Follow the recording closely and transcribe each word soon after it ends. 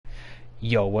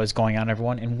Yo, what's going on,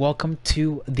 everyone, and welcome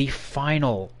to the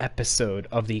final episode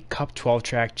of the Cup 12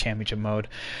 track championship mode.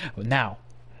 Now,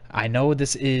 I know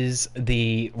this is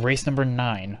the race number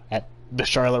 9 at the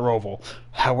Charlotte Roval.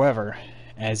 However,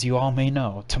 as you all may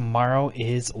know, tomorrow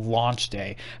is launch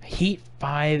day. Heat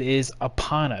 5 is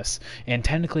upon us, and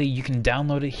technically you can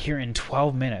download it here in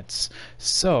 12 minutes.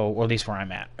 So, or at least where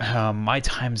I'm at, my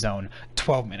time zone,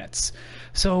 12 minutes.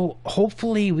 So,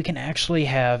 hopefully we can actually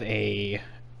have a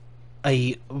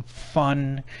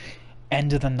fun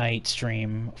end of the night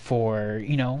stream for,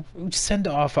 send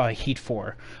off Heat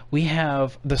 4. We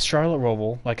have the Charlotte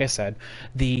Roval, like I said,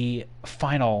 the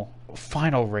final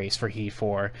race for Heat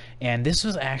 4, and this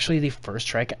was actually the first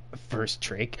track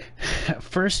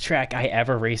I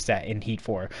ever raced at in Heat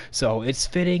 4. So it's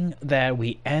fitting that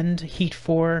we end Heat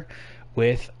 4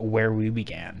 with where we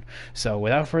began. So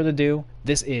without further ado,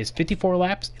 this is 54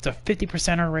 laps. It's a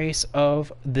 50% race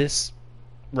of this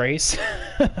race.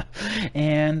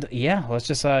 And yeah, let's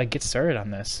just get started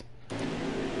on this.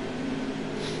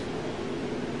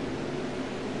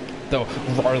 The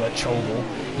Charlotte Choval.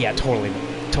 Yeah, totally,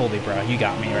 bro. You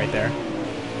got me right there.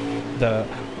 The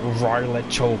Charlotte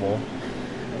Choval.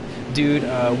 Dude,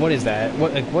 what is that?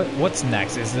 What's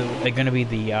next? Is it going to be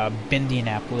the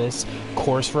Indianapolis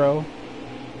course row?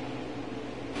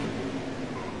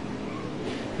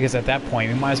 Because at that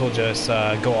point, we might as well just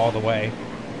go all the way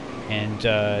and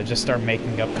just start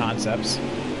making up concepts.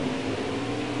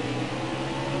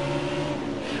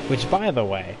 Which, by the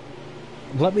way,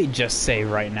 let me just say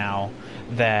right now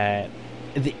that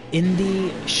the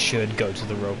Indy should go to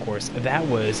the road course. That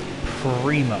was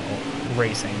primo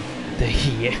racing.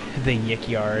 The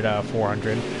Yickyard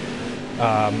 400.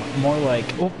 More like,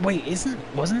 oh wait,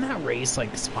 wasn't that race like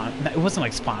it wasn't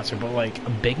like sponsored, but like a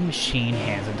Big Machine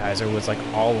hand sanitizer was like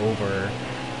all over.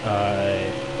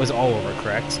 Was all over,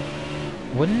 correct?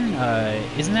 Wouldn't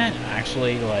isn't that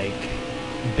actually like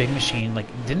Big Machine? Like,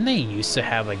 didn't they used to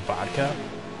have like vodka?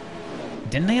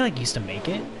 Didn't they like used to make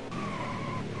it?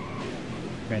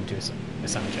 We're gonna do a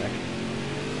sound check.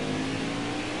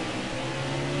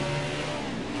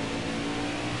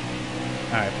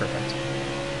 All right, perfect.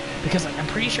 Because I'm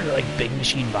pretty sure like Big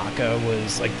Machine vodka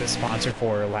was like the sponsor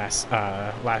for last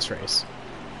race.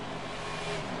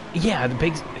 Yeah,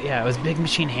 it was Big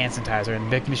Machine hand sanitizer and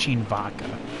Big Machine vodka.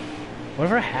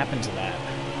 Whatever happened to that?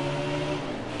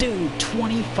 Dude,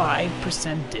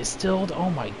 25% distilled? Oh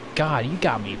my god, you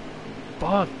got me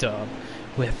fucked up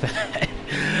with that.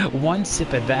 One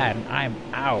sip of that and I'm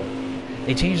out.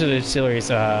 They changed the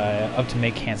distilleries up to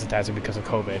make hand sanitizer because of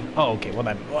COVID. Oh, okay, well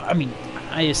then, I mean,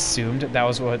 I assumed that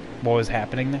was what was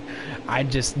happening there. I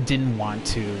just didn't want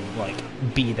to, like,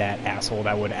 be that asshole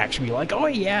that would actually be like, oh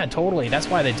yeah, totally, that's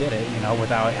why they did it,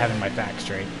 without having my facts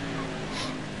straight.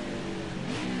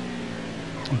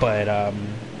 But,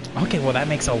 okay, well that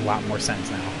makes a lot more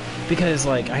sense now. Because,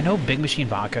 like, I know Big Machine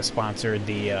Vodka sponsored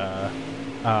the,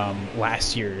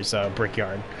 last year's,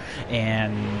 Brickyard.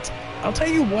 And I'll tell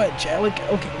you what, like,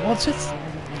 okay, well, let's just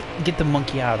get the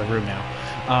monkey out of the room now.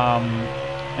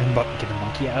 And get the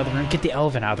monkey out of the room? Get the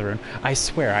elephant out of the room. I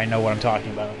swear I know what I'm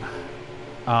talking about.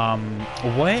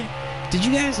 What? Did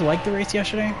you guys like the race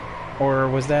yesterday? Or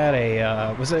was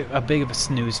that was it a big of a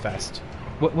snooze fest?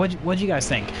 What'd you guys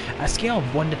think? A scale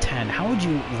of 1 to 10, how would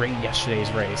you rate yesterday's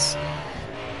race?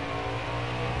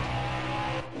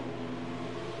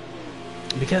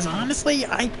 Because honestly,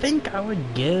 I think I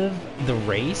would give the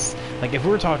race, like if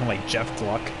we were talking like Jeff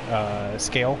Gluck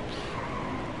scale,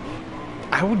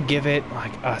 I would give it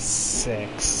like a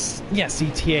 6. Yeah,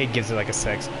 CTA gives it like a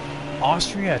 6.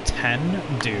 Austria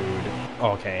 10, dude.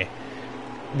 Okay,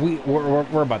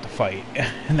 we're about to fight,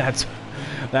 and that's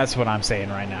what I'm saying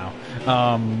right now.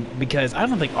 Because I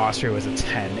don't think Austria was a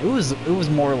 10. It was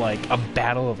more like a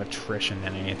battle of attrition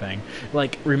than anything.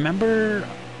 Like, remember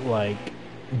like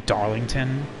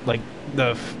Darlington, like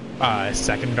the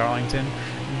second Darlington?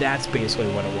 That's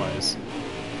basically what it was.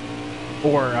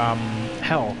 Or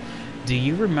hell, do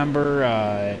you remember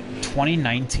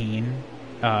 2019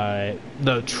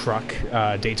 the truck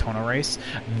Daytona race?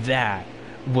 That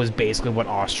was basically what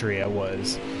Austria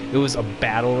was. It was a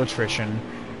battle of attrition,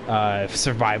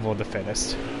 survival of the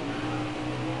fittest.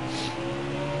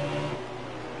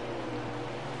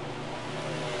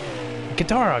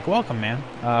 Guitar Rock, welcome, man.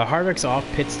 Harvick's off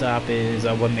pit stop is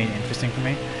what made it interesting for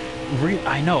me.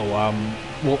 I know.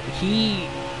 Well,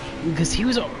 because he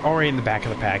was already in the back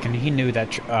of the pack, and he knew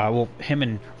that. Well, him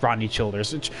and Rodney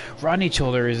Childers. Which Rodney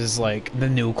Childers is like the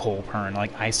new Cole Pern.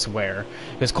 Like, I swear,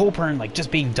 because Cole Pern, like,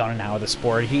 just being done and out of the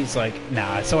sport, he's like,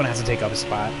 nah, someone has to take up his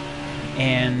spot.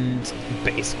 And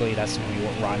basically, that's going to be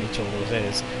what Rodney Childers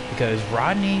is, because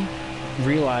Rodney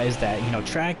realized that, you know,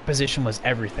 track position was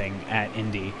everything at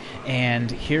Indy,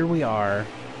 and here we are,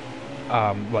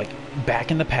 like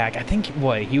back in the pack. I think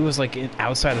he was like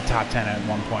outside the top 10 at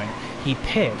one point. He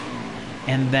pit,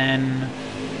 and then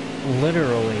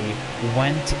literally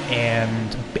went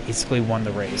and basically won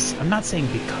the race. I'm not saying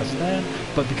because of that,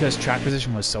 but because track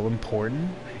position was so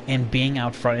important, and being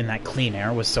out front in that clean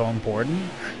air was so important,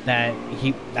 that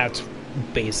that's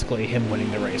basically him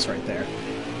winning the race right there.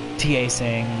 TA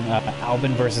saying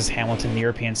Albon versus Hamilton, the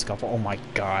European scuffle. Oh my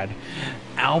god.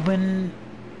 Albon,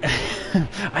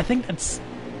 I think that's,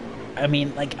 I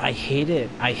mean, like, I hate it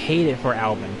for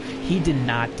Albon. He did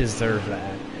not deserve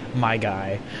that, my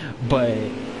guy. But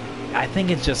I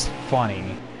think it's just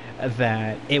funny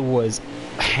that it was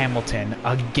Hamilton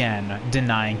again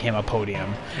denying him a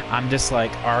podium. I'm just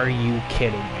like, are you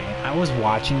kidding me? I was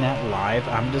watching that live.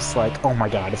 I'm just like, oh my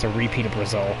god, it's a repeat of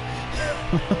Brazil.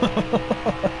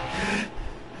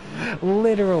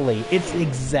 Literally, it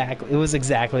was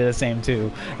exactly the same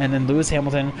too. And then Lewis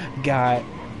Hamilton got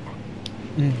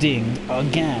dinged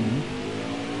again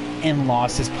and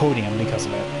lost his podium because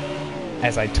of it.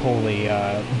 As I totally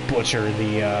butchered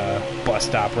the bus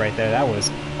stop right there. That was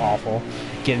awful.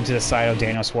 Getting to the side of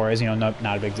Daniel Suarez, you know,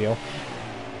 not a big deal.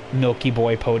 Milky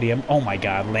Boy podium. Oh my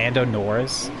god, Lando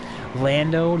Norris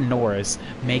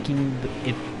making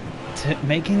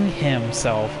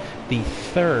himself the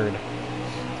third,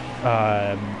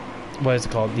 what is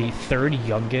it called? The third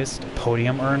youngest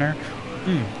podium earner.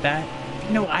 That,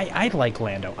 you know, I like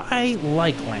Lando. I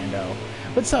like Lando.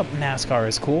 What's up, NASCAR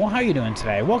is cool? How you doing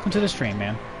today? Welcome to the stream,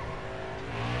 man.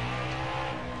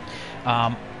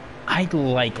 I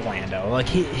like Lando. Like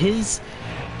his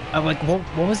like what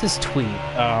was this tweet?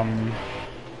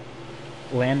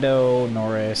 Lando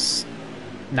Norris,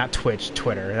 not Twitch,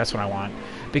 Twitter. That's what I want,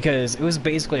 because it was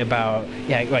basically about,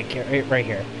 yeah, like right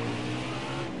here.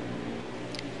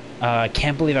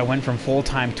 Can't believe I went from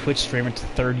full-time Twitch streamer to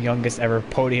third youngest ever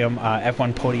podium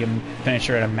F1 podium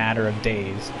finisher in a matter of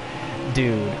days.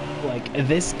 Dude, like,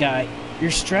 this guy,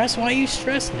 you're stressed? Why are you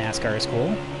stressed? NASCAR is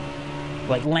cool.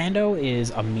 Like, Lando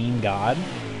is a meme god,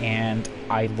 and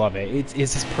I love it. It's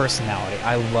his personality.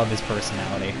 I love his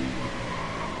personality.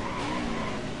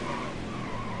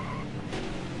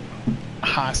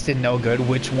 Haas did no good.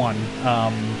 Which one?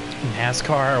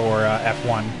 NASCAR or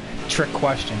F1? Trick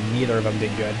question. Neither of them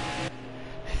did good.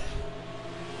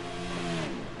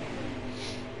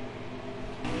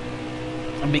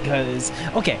 Because,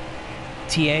 okay,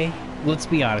 TA, let's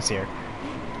be honest here.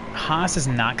 Haas is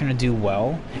not going to do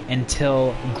well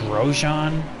until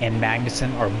Grosjean and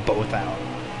Magnussen are both out.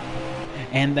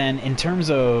 And then in terms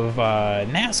of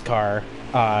NASCAR,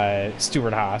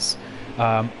 Stuart Haas,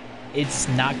 it's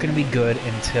not going to be good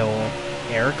until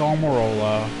Eric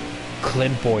Almirola,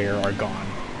 Clint Bowyer are gone.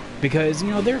 Because, you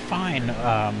know, they're fine.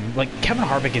 Like, Kevin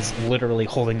Harvick is literally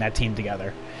holding that team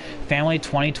together. Family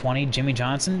 2020, Jimmy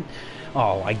Johnson.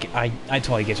 Oh, I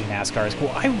totally get you. NASCAR is cool.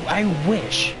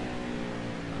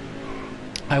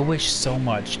 I wish so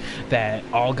much that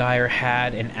Allgaier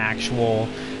had an actual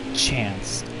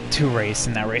chance to race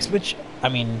in that race. Which, I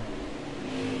mean,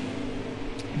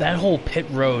 that whole pit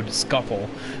road scuffle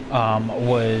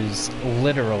was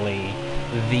literally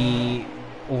the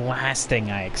last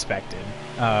thing I expected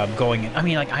going in. I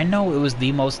mean, like, I know it was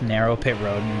the most narrow pit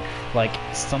road and, like,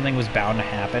 something was bound to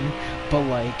happen, but,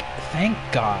 like, thank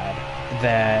God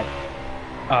that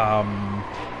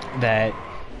that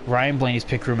Ryan Blaney's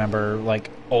pit crew member, like,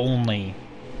 only,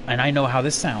 and I know how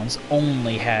this sounds,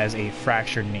 only has a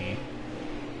fractured knee.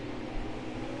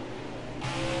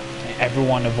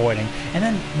 Everyone avoiding. And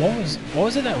then what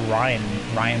was it that Ryan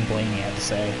Blaney had to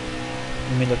say?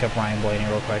 Let me look up Ryan Blaney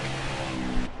real quick,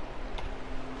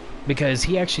 because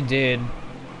he actually did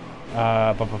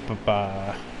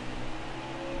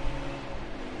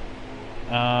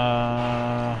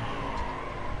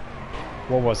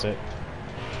what was it?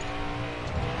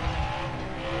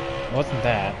 It wasn't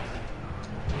that.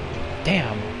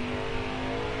 Damn.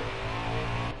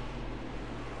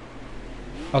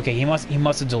 Okay, he must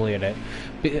have deleted it,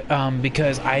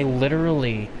 because I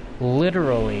literally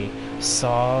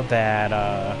saw that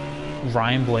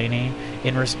Ryan Blaney,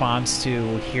 in response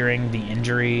to hearing the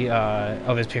injury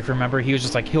of his pit crew member, he was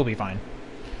just like, he'll be fine,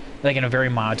 like, in a very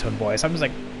monotone voice. I'm just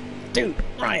like, dude,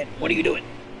 Ryan, what are you doing?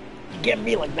 You can't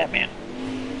be like that, man.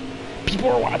 People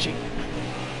are watching.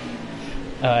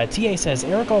 TA says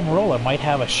Eric Almirola might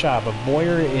have a shot, but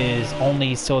Bowyer is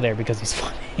only still there because he's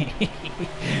funny.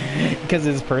 Because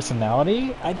of his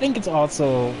personality? I think it's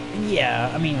also,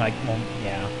 yeah, I mean, like, well,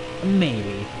 yeah,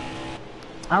 maybe.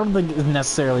 I don't think it's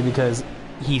necessarily because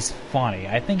he's funny.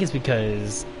 I think it's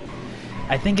because,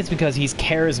 I think it's because he's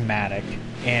charismatic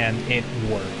and it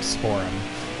works for him,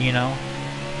 you know?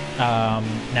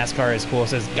 NASCAR is cool. It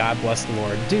says, God bless the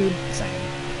Lord. Dude, same.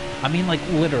 I mean, like,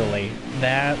 literally,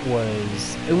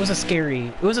 it was a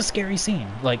scary scene.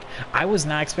 Like, I was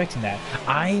not expecting that.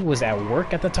 I was at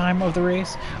work at the time of the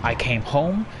race. I came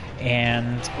home,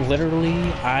 and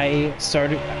literally, I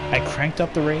cranked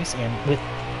up the race, and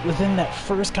within that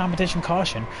first competition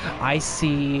caution, I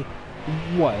see,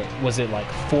 what, was it like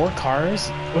 4 cars?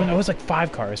 Oh, no, it was like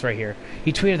 5 cars right here.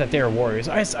 He tweeted that they were Warriors.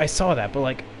 I saw that, but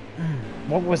like,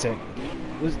 what was it?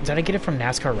 Did I get it from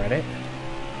NASCAR Reddit?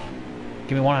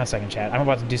 Give me 1 second, chat. I'm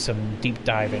about to do some deep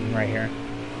diving right here.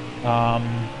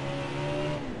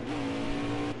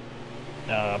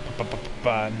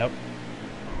 Nope.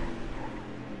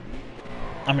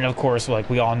 I mean, of course, like,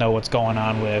 we all know what's going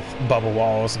on with Bubba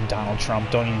Wallace and Donald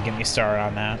Trump. Don't even get me started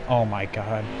on that. Oh my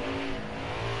god.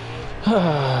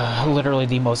 Literally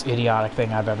the most idiotic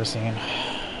thing I've ever seen.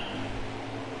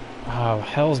 Oh,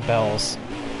 hell's bells.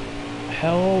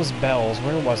 Hell's bells.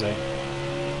 Where was it?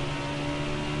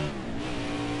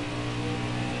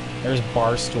 There's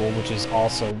Barstool, which is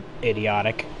also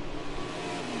idiotic.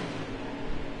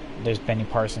 There's Benny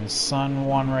Parsons' son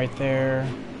one right there.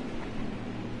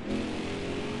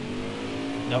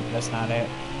 Nope, that's not it.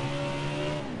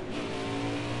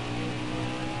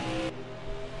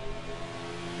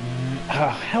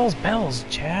 Hell's bells,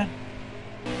 Chad.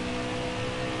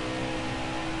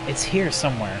 It's here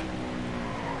somewhere.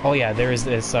 Oh yeah, there is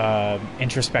this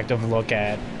introspective look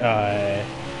at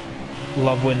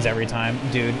love wins every time.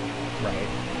 Dude, right.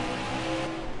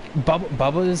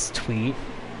 Bubba's tweet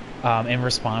in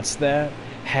response to that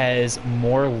has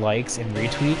more likes and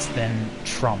retweets than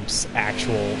Trump's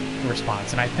actual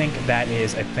response, and I think that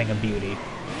is a thing of beauty.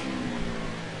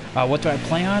 What do I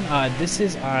play on? This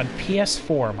is on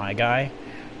PS4, my guy.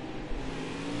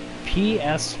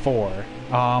 PS4.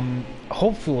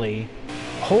 Hopefully,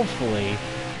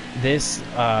 this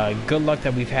good luck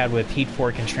that we've had with Heat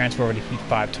 4 can transfer over to Heat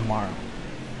 5 tomorrow.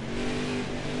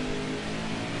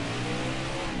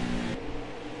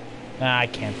 I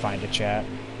can't find a chat.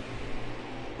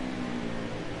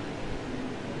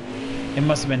 It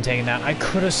must have been taken down. I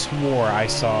could have swore I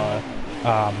saw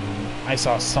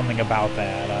something about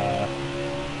that.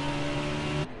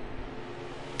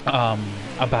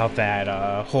 About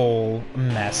that whole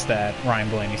mess that Ryan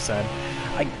Blaney said.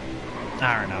 I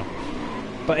don't know.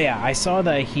 But yeah, I saw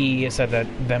that he said that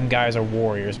them guys are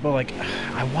warriors. But like,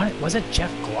 was it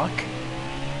Jeff Gluck?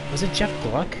 Was it Jeff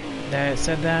Gluck that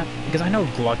said that? Because I know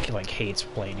Gluck like hates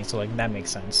Blaney, so like that makes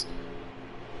sense.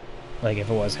 Like if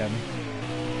it was him.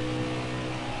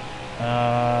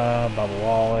 Bubba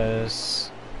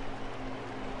Wallace.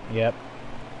 Yep.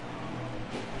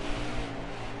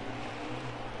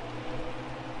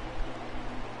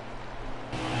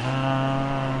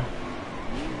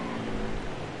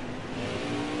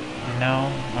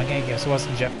 No. Okay, guess it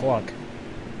wasn't Jeff Gluck.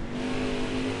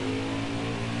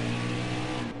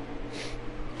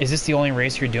 Is this the only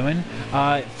race you're doing?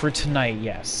 For tonight,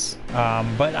 yes.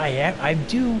 But I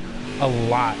do a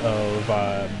lot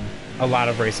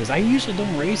of races. I usually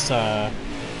don't race Bubba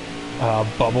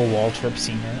Waltrip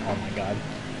Senior. Oh my god,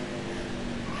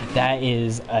 that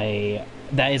is a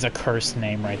cursed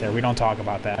name right there. We don't talk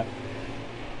about that.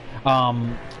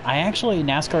 I actually,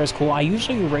 NASCAR is cool. I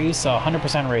usually race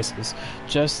 100% races.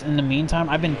 Just in the meantime,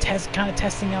 I've been kind of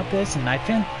testing out this, and I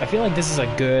feel like this is a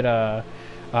good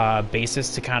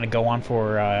basis to kind of go on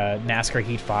for NASCAR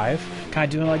Heat 5. Kind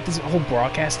of doing like this whole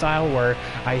broadcast style where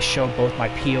I show both my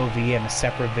POV and a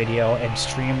separate video and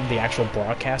stream the actual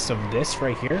broadcast of this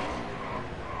right here.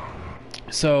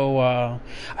 So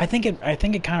I think it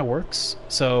kind of works.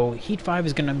 So Heat 5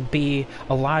 is going to be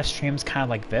a lot of streams kind of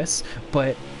like this,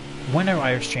 but whenever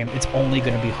I stream, it's only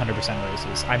going to be 100%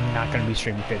 races. I'm not going to be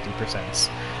streaming 50%.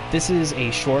 This is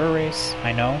a shorter race,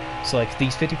 I know. So like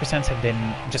these 50% have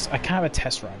been just a kind of a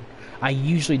test run. I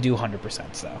usually do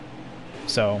 100% though.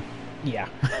 So yeah,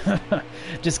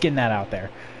 just getting that out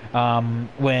there.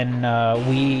 When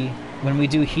we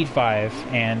do Heat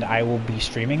 5 and I will be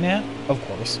streaming that, of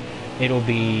course, it'll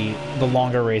be the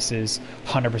longer races,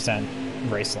 100%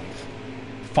 race length.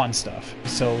 Fun stuff.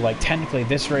 So like technically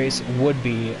this race would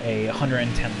be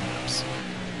 110 laps,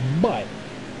 but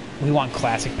we want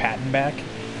classic patent back.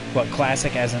 But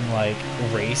classic as in like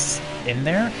race in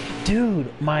there, dude,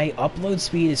 my upload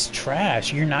speed is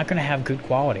trash. You're not gonna have good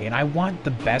quality, and I want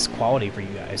the best quality for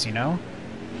you guys, you know?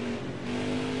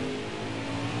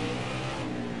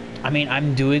 I mean,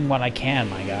 I'm doing what I can,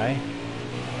 my guy.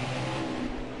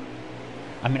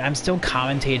 I mean, I'm still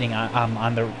commentating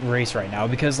on the race right now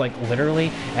because, like,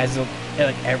 literally,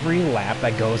 like every lap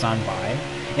that goes on by,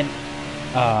 and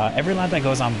every lap that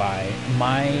goes on by,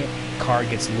 my car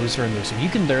gets looser and looser. You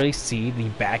can literally see the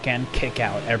back end kick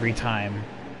out every time.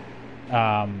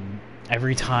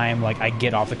 Every time, like, I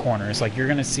get off the corners, like, you're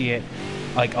gonna see it,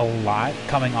 like, a lot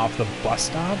coming off the bus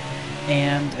stop,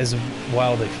 and as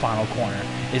well the final corner.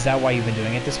 Is that why you've been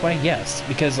doing it this way? Yes,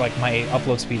 because, like, my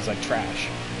upload speed is like trash.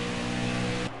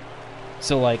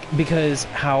 So, like, because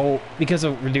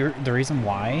of the reason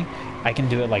why I can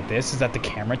do it like this is that the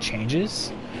camera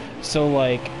changes. So,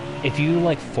 like, if you,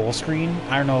 like, full screen,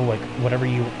 I don't know, like,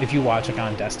 if you watch, like,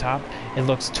 on desktop, it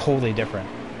looks totally different.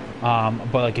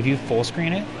 But, like, if you full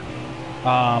screen it,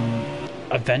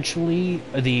 eventually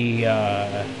the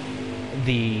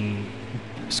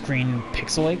screen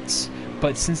pixelates,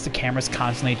 but since the camera's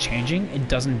constantly changing, it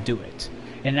doesn't do it.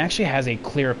 And it actually has a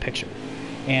clearer picture.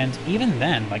 And even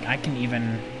then, like, I can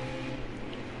even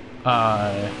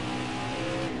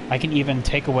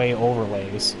take away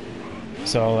overlays,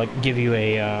 so, like, give you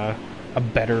a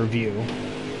better view.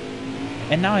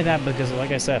 And not only that, because,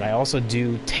 like I said, I also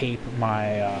do tape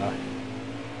my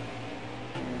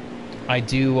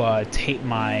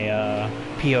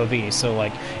POV. So,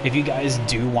 like, if you guys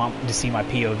do want to see my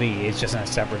POV, it's just in a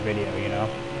separate video, you know.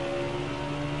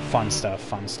 Fun stuff.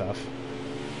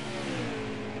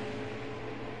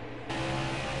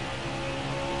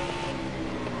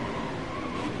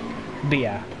 But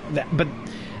yeah,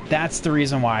 that's the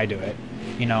reason why I do it.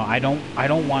 You know, I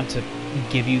don't want to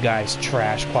give you guys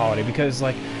trash quality, because,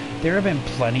 like, there have been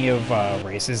plenty of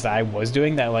races that I was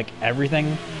doing that, like,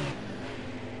 everything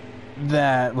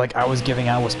that, like, I was giving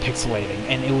out was pixelating,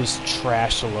 and it was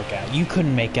trash to look at. You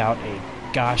couldn't make out a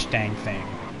gosh dang thing.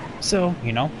 So,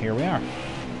 you know, here we are.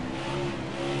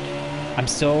 I'm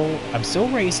still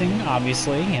racing,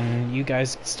 obviously, and you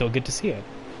guys still get to see it,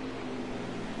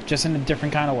 just in a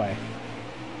different kind of way.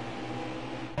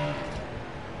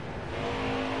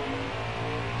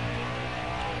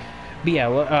 But yeah,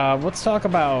 let's talk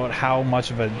about how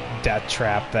much of a death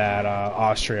trap that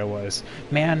Austria was.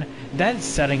 Man, that's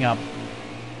setting up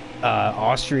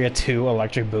Austria 2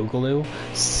 Electric Boogaloo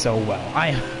so well. I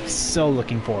am so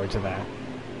looking forward to that.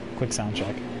 Quick sound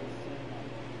check.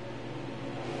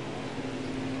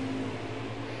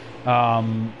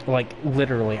 Like,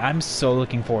 literally, I'm so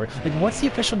looking forward. Like, what's the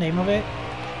official name of it?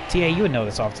 TA, you would know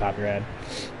this off the top of your head.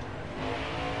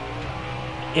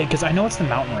 Yeah, because I know it's the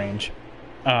mountain range.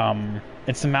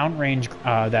 It's the mountain range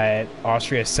that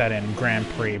Austria set in Grand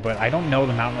Prix, but I don't know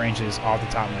the mountain ranges off the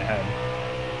top of my head.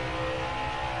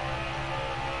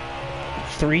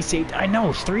 Three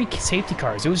safety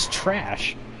cars. It was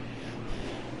trash.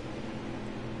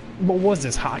 What was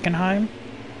this, Hockenheim?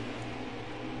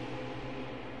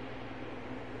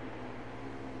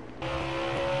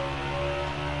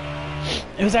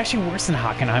 It was actually worse than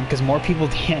Hockenheim because more people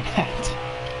DNF'd.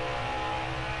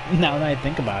 Now that I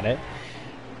think about it.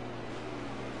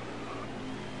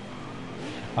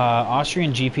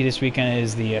 Austrian GP this weekend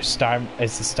is the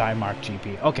Steiermark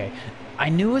GP. Okay, I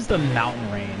knew it was the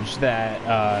mountain range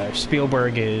that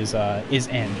Spielberg is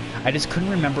in. I just couldn't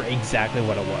remember exactly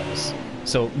what it was.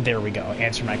 So there we go.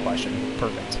 Answer my question.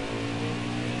 Perfect.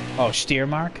 Oh,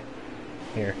 Steiermark?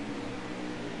 Here.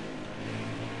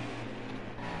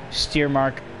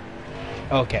 Steiermark.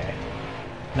 Okay.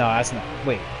 No, that's not.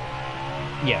 Wait.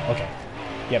 Yeah, okay.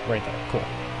 Yep, right there. Cool.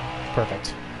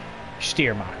 Perfect.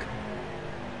 Steiermark.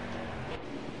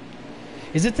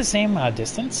 Is it the same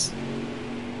distance?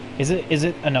 Is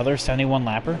it another 71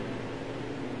 lapper?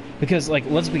 Because, like,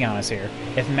 let's be honest here.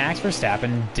 If Max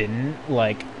Verstappen didn't,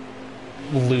 like,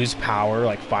 lose power,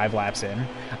 like, 5 laps in,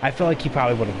 I feel like he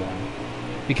probably would have won.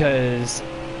 Because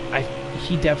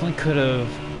he definitely could have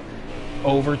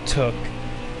overtook...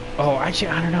 Oh, actually,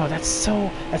 I don't know. That's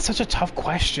such a tough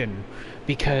question.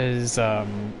 Because,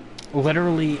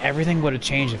 literally, everything would have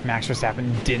changed if Max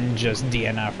Verstappen didn't just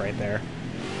DNF right there.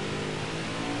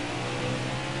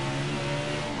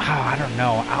 Oh, I don't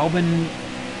know.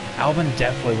 Albon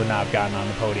definitely would not have gotten on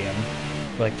the podium.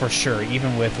 Like, for sure,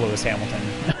 even with Lewis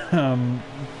Hamilton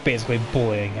basically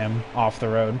bullying him off the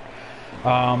road.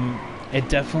 It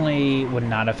definitely would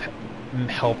not have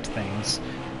helped things.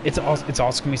 It's also going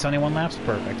to be 71 laps?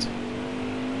 Perfect.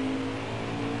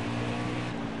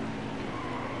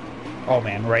 Oh,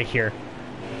 man, right here.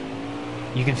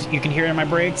 You can hear it in my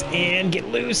brakes, and get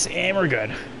loose, and we're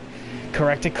good.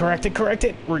 Correct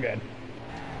it. We're good.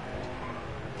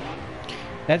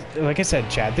 Like I said,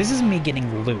 Chad, this is me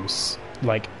getting loose,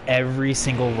 like, every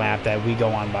single lap that we go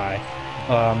on by.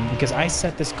 Because I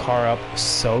set this car up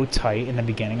so tight in the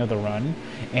beginning of the run,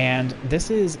 and this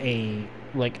is a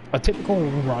like a typical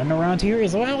run around here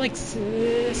is about like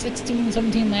 16,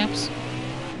 17 laps.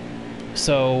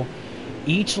 So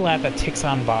each lap that ticks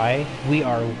on by, we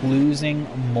are losing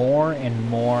more and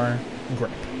more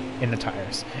grip in the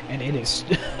tires. And it is...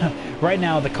 right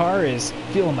now, the car is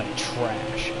feeling like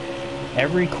trash.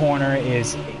 Every corner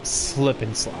is a slip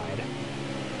and slide.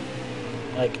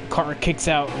 Like, car kicks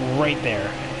out right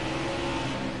there.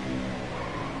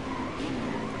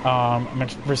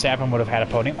 Verstappen would have had a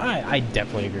podium. I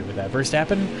definitely agree with that.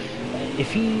 Verstappen,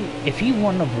 if he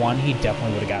wouldn't have won, he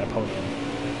definitely would have got a podium.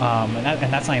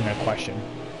 And that's not even a question.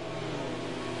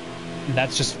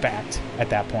 That's just fact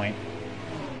at that point.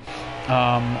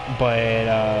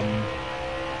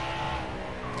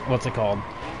 What's it called?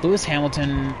 Lewis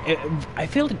Hamilton. I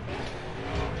feel like.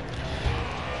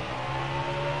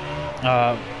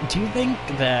 Do you think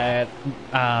that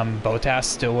Bottas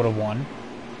still would have won?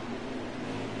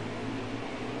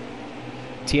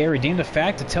 TA redeemed a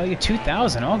fact to tell you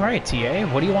 2,000. All right, TA.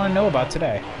 What do you want to know about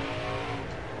today?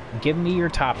 Give me your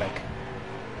topic.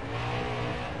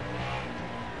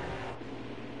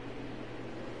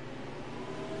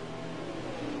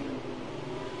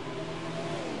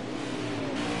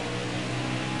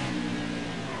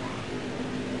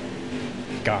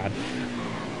 God.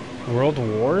 World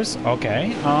Wars?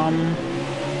 Okay.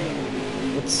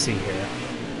 Let's see here.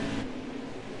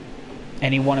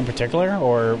 Any one in particular,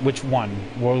 or which one?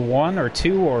 World 1 or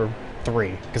 2 or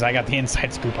 3? Because I got the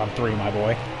inside scoop on 3, my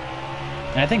boy.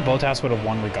 And I think Bottas would have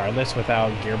won regardless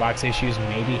without gearbox issues,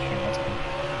 maybe Hamilton.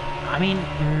 I mean,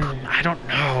 I don't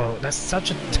know. That's such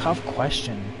a tough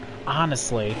question,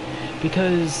 honestly,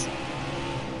 because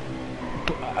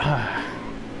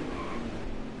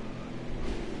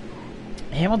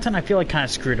Hamilton, I feel like, kind of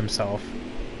screwed himself.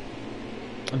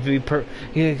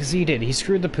 Because he did. He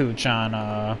screwed the pooch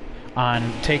on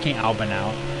taking Albon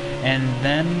out, and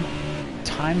then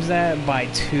times that by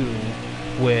 2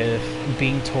 with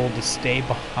being told to stay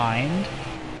behind,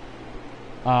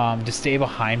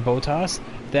 Bottas.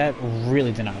 That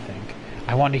really did not think.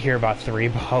 I wanted to hear about 3,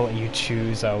 but I'll let you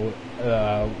choose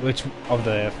which of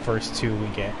the first 2 we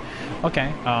get.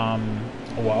 Okay.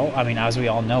 Well, I mean, as we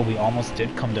all know, we almost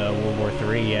did come to World War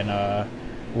III, and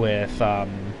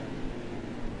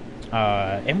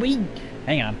and we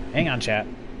hang on, chat.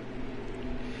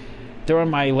 Throwing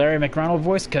my Larry McRonald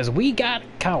voice because we got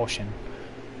caution.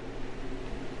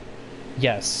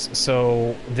 Yes,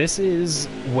 so this is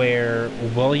where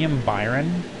William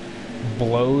Byron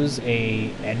blows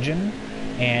a engine,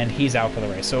 and he's out for the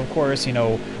race. So of course, you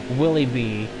know, Willie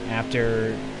B,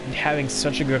 after having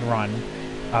such a good run,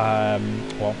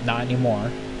 well, not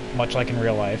anymore, much like in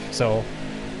real life. So,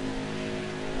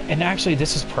 and actually,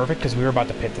 this is perfect because we were about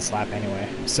to pit this lap anyway.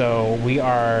 So we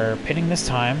are pitting this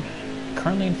time.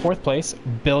 Currently in 4th place,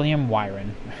 William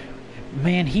Byron.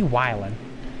 Man, he wildin'.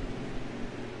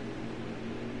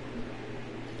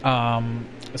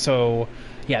 So,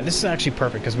 yeah, this is actually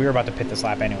perfect because we were about to pit this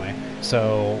lap anyway.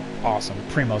 So, awesome.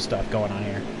 Primo stuff going on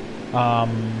here.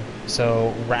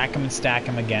 So, rack him and stack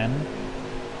him again.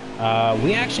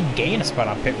 We actually gained a spot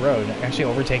on pit road, actually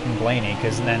overtaking Blaney,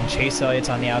 because then Chase Elliott's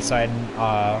on the outside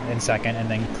in 2nd, and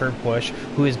then Kurt Busch,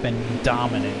 who has been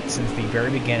dominant since the very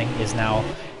beginning, is now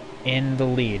in the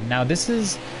lead. Now, this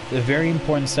is a very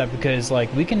important step because,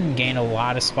 like, we can gain a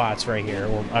lot of spots right here,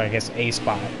 or I guess a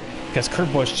spot, because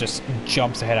Kurt Busch just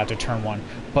jumps ahead after turn 1.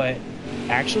 But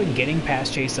actually getting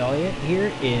past Chase Elliott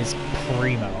here is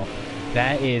primo.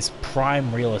 That is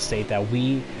prime real estate that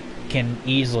we can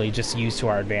easily just use to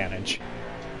our advantage.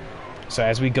 So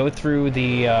as we go through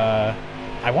the,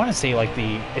 I want to say like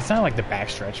it's not like the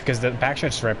backstretch, because the backstretch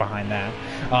is right behind that,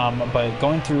 but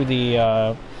going through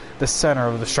the center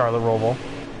of the Charlotte Roval,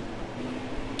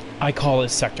 I call it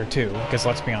Sector 2, because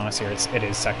let's be honest here, it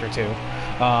is Sector 2.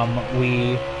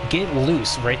 We get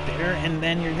loose right there, and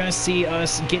then you're going to see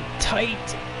us get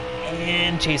tight,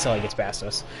 and Chase Elliott gets past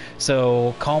us.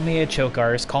 So call me a choke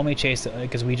artist, call me Chase,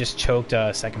 because we just choked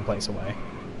 2nd place away.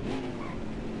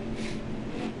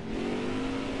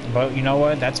 But you know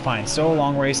what? That's fine. Still a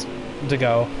long race to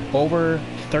go. Over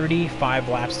 35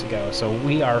 laps to go, so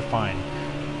we are fine.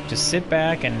 Just sit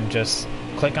back and just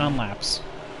click on laps.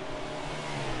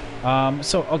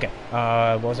 So, okay,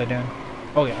 what was I doing?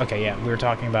 Oh, yeah, okay, yeah, we were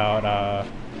talking about,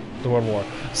 the World War.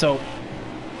 So,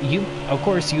 of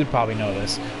course, you'd probably know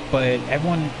this, but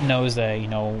everyone knows that, you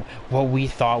know, what we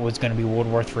thought was going to be World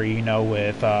War III, you know,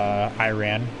 with,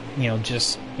 Iran, you know,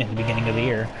 just in the beginning of the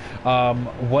year.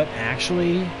 What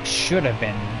actually should have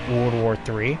been World War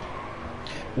III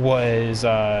was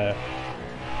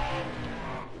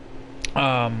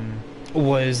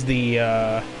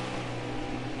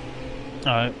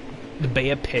the Bay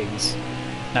of Pigs,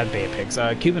 not Bay of Pigs,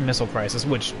 Cuban Missile Crisis,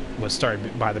 which was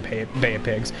started by the Bay of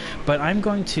Pigs. But I'm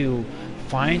going to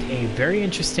find a very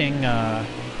interesting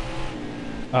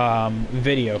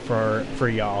video for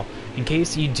y'all in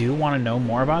case you do want to know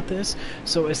more about this.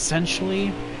 So essentially,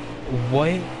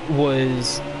 what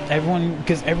was everyone?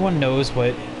 Because everyone knows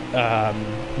what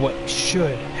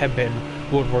should have been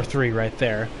World War III right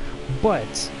there,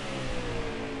 but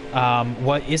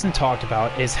what isn't talked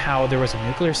about is how there was a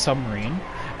nuclear submarine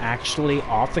actually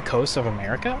off the coast of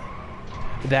America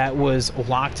that was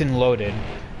locked and loaded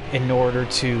in order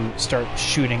to start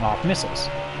shooting off missiles.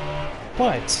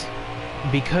 But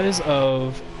because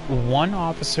of one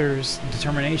officer's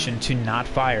determination to not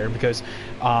fire, because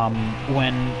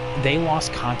when they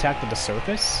lost contact with the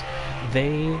surface,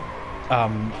 they,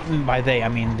 by they I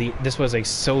mean this was a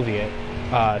Soviet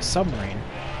submarine,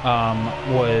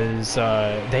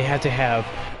 they had to have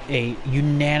a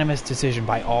unanimous decision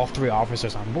by all 3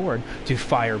 officers on board to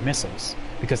fire missiles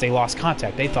because they lost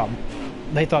contact. They thought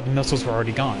the missiles were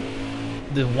already gone.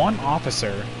 The one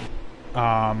officer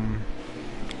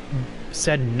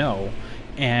said no,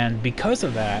 and because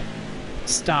of that,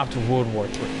 stopped World War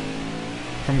III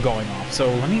from going off. So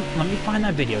let me find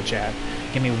that video, chat.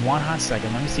 Give me one hot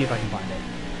second. Let me see if I can find it.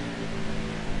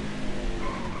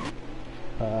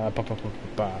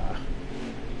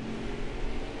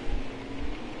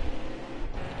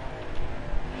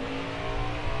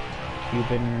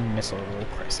 Cuban Missile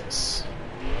Crisis.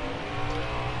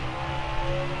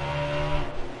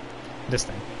 This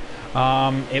thing.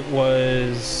 It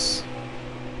was...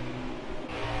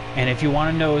 And if you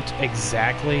want to know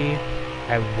exactly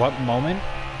at what moment...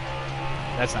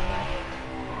 That's not right.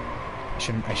 I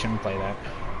shouldn't play that.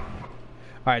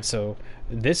 Alright, so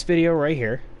this video right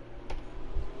here.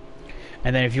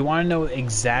 And then if you want to know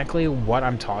exactly what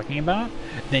I'm talking about,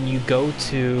 then you go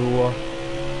to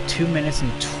 2 minutes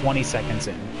and 20 seconds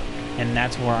in. And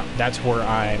that's where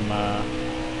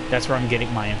I'm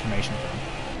getting my information from.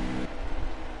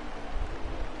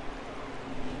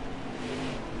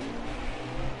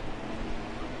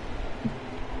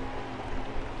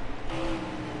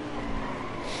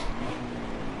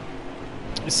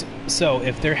 So,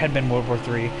 if there had been World War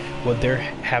III, would there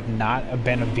have not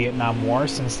been a Vietnam War,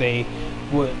 since they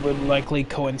would likely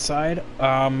coincide?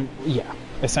 Yeah,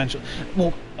 essentially.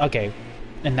 Well, okay,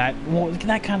 and that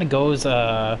kind of goes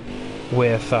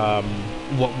with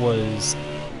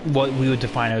what we would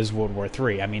define as World War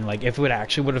III. I mean, like, if it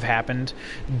actually would have happened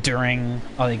during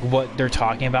like what they're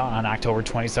talking about on October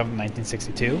 27th,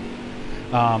 1962,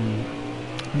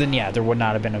 then yeah, there would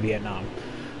not have been a Vietnam.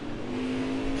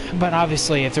 But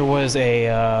obviously, if there was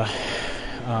an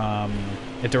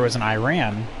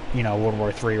Iran, World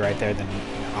War III right there, then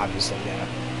obviously, yeah,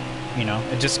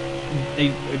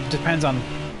 it depends on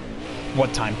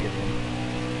what time period.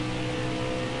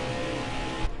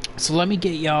 So let me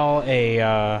get y'all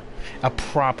a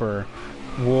proper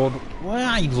Well,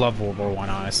 I love World War I,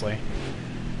 honestly.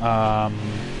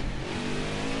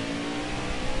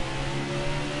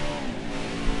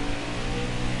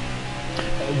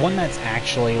 One that's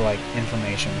actually, like,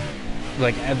 information.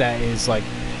 Like, that is, like,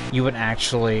 you would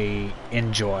actually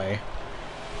enjoy.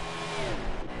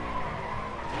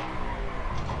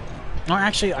 Or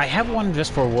actually, I have one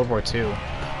just for World War II.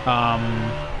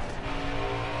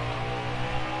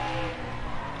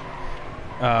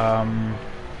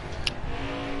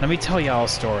 Let me tell y'all a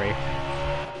story.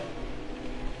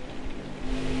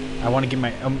 I want to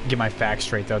get my facts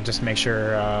straight, though, just to make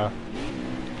sure,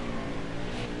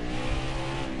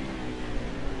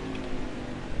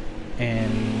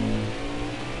 and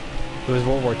it was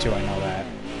World War II, I know that.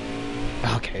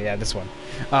 Okay, yeah, this one.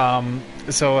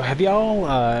 So have y'all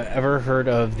ever heard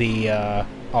of the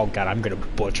oh god, I'm gonna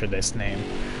butcher this name.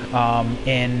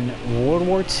 In World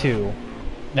War II,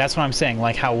 that's what I'm saying,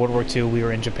 like how World War II we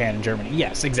were in Japan and Germany.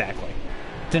 Yes, exactly.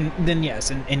 Then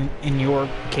yes, in your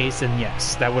case, then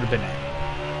yes, that would have been it.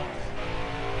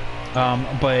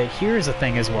 But here's the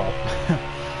thing as well.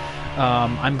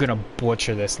 I'm gonna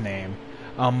butcher this name.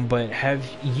 But have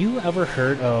you ever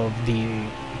heard of the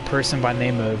person by the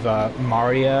name of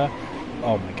Maria?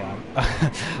 Oh my god.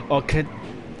 Okay,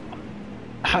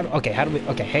 how do we?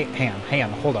 Okay, hey, hang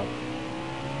on, hold up.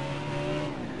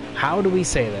 How do we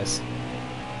say this?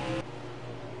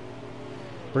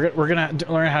 We're gonna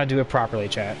learn how to do it properly,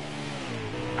 chat.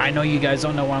 I know you guys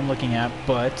don't know what I'm looking at,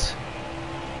 but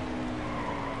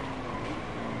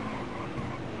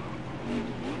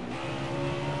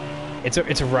it's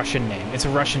a Russian name. It's a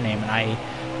Russian name, and I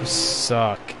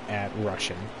suck at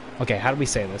Russian. Okay, how do we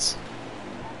say this?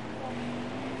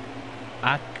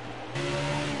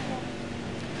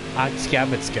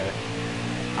 Oktyabitska.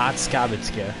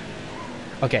 Atskavitska.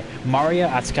 Okay, Maria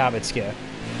Atskavitska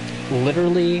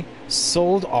literally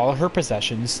sold all of her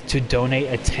possessions to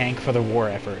donate a tank for the war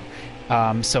effort.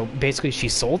 So basically, she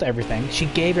sold everything. She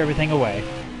gave everything away.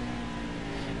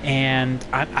 And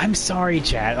I'm sorry,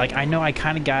 chat. Like, I know I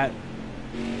kind of got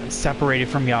separated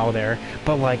from y'all there,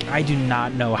 but like, I do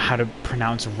not know how to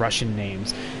pronounce Russian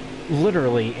names.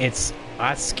 Literally, it's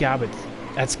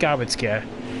Atskavitska,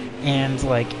 and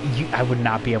like, I would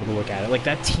not be able to look at it. Like,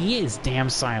 that T is damn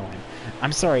silent.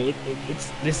 I'm sorry.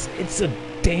 It's a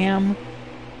damn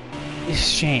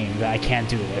shame that I can't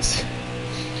do this.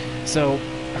 So,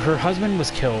 her husband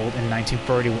was killed in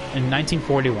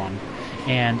 1941,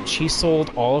 and she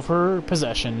sold all of her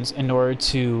possessions in order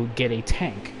to get a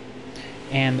tank,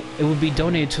 and it would be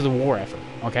donated to the war effort.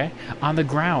 Okay, on the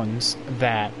grounds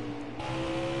that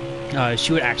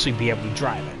she would actually be able to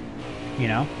drive it. You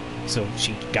know, so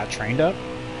she got trained up,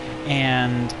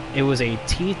 and it was a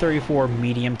T-34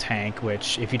 medium tank,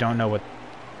 which, if you don't know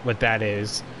what that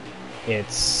is,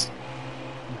 it's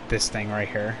this thing right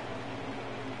here.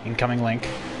 Incoming link.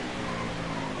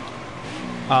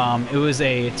 It was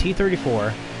a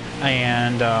T-34,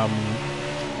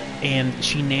 and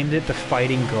she named it the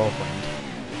Fighting Girlfriend.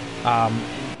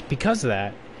 Because of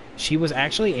that, she was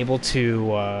actually able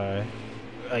to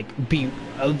like be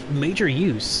of major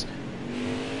use.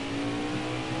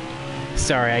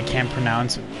 Sorry, I can't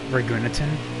pronounce Regunitin.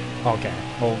 Okay,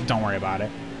 well, don't worry about it.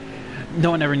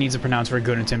 No one ever needs to pronounce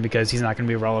Regunitin because he's not going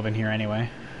to be relevant here anyway.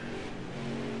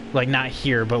 Like, not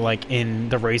here, but like in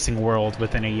the racing world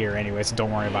within a year anyway, so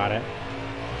don't worry about it.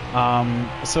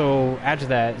 So after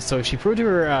that, so she proved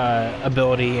her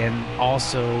ability, and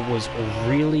also was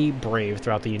really brave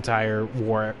throughout the entire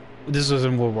war. This was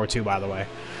in World War II, by the way.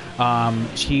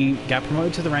 She got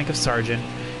promoted to the rank of sergeant,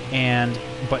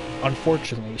 but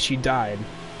unfortunately, she died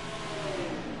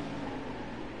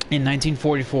in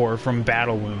 1944 from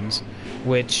battle wounds,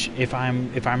 which, if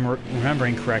I'm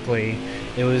remembering correctly,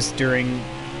 it was during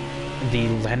the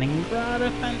Leningrad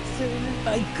offensive.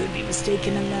 I could be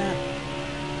mistaken in that.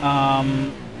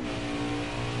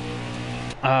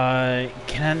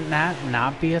 Can that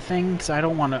not be a thing? Because I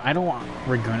don't want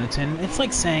Regunitin. It's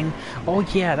like saying, oh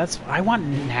yeah, I want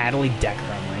Natalie Decker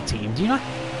on my team. Do you not?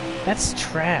 That's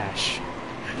trash.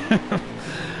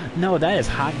 No, that is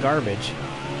hot garbage.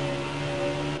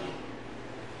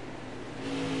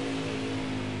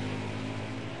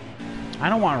 I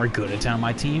don't want Regunitin on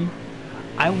my team.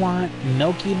 I want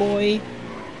Milky Boy,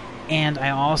 and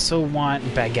I also want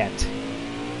Baguette.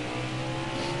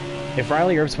 If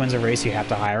Riley Earps wins a race, you have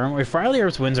to hire him. If Riley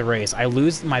Earps wins a race, I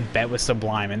lose my bet with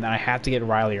Sublime, and then I have to get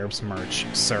Riley Earps merch,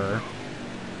 sir.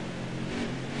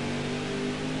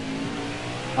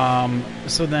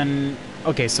 So then,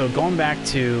 okay, so going back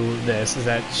to this, is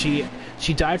that she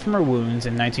died from her wounds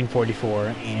in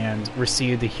 1944 and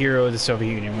received the Hero of the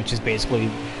Soviet Union, which is basically,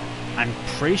 I'm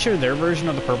pretty sure, their version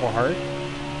of the Purple Heart.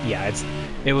 Yeah,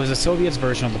 it was the Soviets'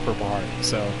 version of the Purple Heart,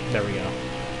 so there we go.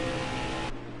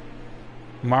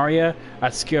 Maria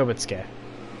Atskavitska.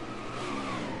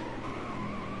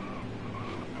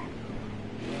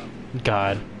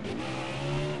 God.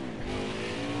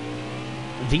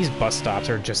 These bus stops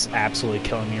are just absolutely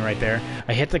killing me right there.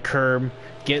 I hit the curb,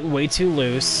 get way too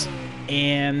loose,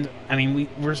 and I mean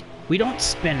we don't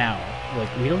spin out.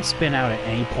 Like, we don't spin out at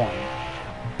any point.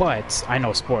 But I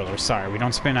know, spoilers, sorry, we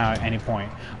don't spin out at any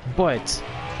point. But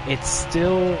it's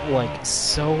still like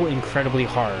so incredibly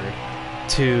hard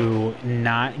to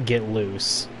not get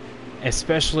loose,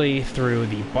 especially through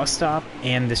the bus stop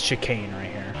and this chicane right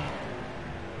here.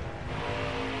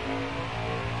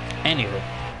 Anywho,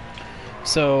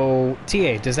 so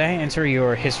TA, does that answer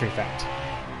your history fact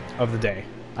of the day?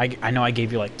 I know I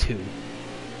gave you like 2,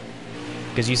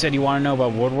 because you said you want to know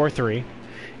about World War III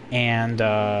and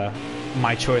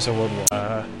my choice of World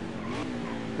War.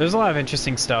 There's a lot of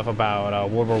interesting stuff about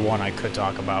World War I could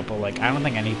talk about, but like, I don't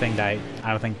think anything that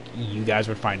I don't think you guys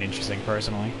would find interesting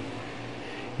personally.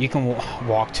 You can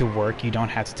walk to work. You don't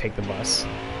have to take the bus.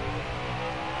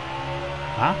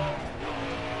 Huh?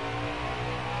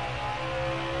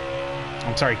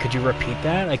 I'm sorry, could you repeat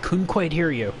that? I couldn't quite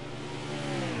hear you.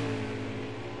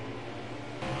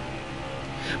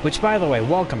 Which, by the way,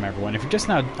 welcome everyone. If you're just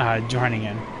now joining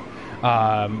in,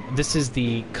 this is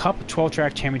the Cup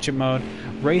 12-track championship mode,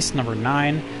 race number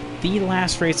 9, the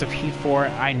last race of Heat 4.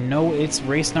 I know it's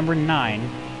race number 9,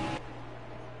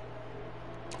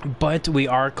 but we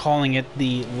are calling it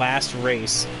the last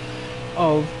race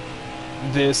of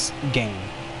this game.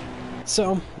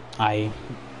 So,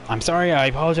 I'm sorry, I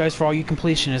apologize for all you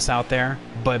completionists out there,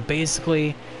 but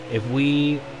basically, if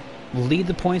we lead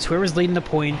the points. Whoever's leading the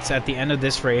points at the end of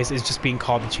this race is just being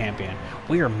called the champion.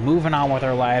 We are moving on with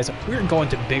our lives. We're going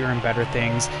to bigger and better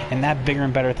things, and that bigger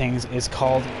and better things is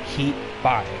called Heat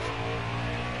 5.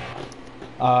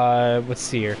 Let's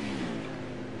see here.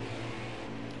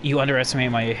 You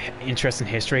underestimate my interest in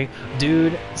history,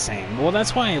 dude. Same. Well,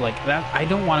 that's why, like, that I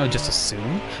don't want to just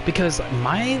assume, because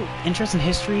my interest in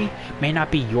history may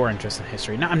not be your interest in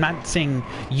history. Now, I'm not saying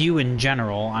you in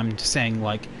general. I'm just saying,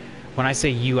 like, when I say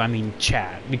you, I mean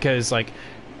chat, because, like,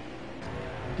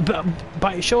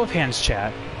 by show of hands,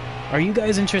 chat, are you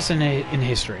guys interested in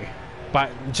history? But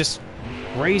just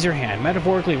raise your hand.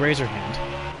 Metaphorically, raise your hand.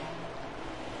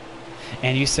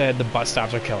 And you said the bus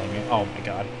stops are killing me. Oh my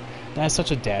god. That's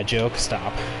such a dad joke.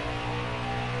 Stop.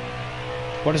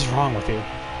 What is wrong with you?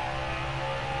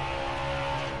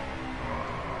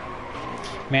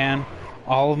 Man,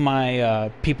 all of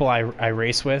my people I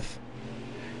race with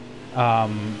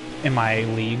in my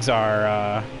leagues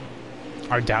are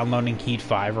downloading Heat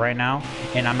 5 right now,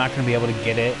 and I'm not going to be able to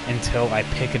get it until I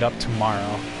pick it up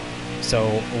tomorrow.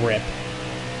 So, rip.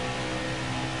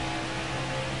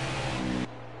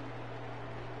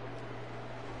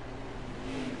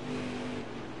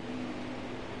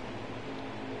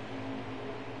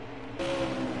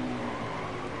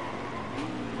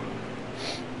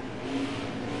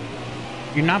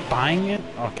 You're not buying it?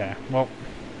 Okay, well,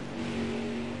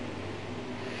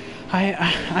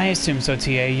 I assume so,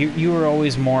 TA. You were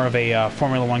always more of a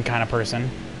Formula 1 kind of person.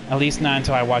 At least not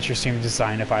until I watch your stream to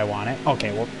decide if I want it.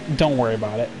 Okay, well, don't worry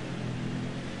about it.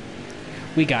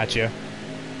 We got you.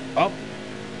 Oh.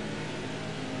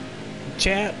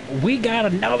 Chat, we got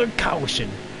another caution.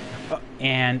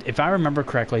 And if I remember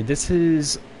correctly, this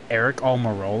is Eric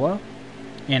Almirola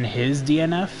in his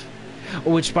DNF.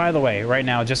 Which, by the way, right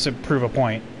now, just to prove a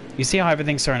point, you see how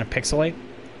everything's starting to pixelate?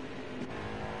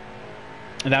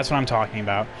 And that's what I'm talking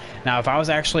about. Now, if I was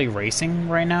actually racing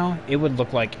right now, it would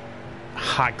look like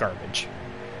hot garbage.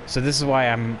 So this is why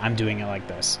I'm doing it like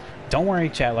this. Don't worry,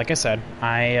 chat. Like I said,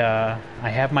 I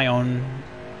have my own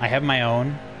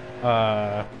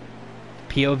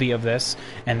POV of this,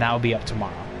 and that will be up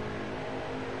tomorrow.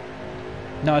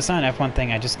 No, it's not an F1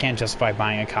 thing. I just can't justify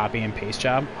buying a copy and paste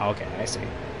job. Okay, I see.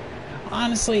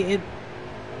 Honestly,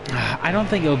 I don't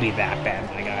think it'll be that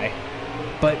bad, my guy.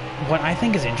 But what I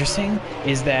think is interesting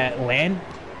is that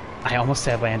I almost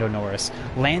said Lando Norris.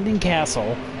 Landon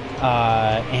Castle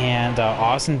and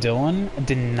Austin Dillon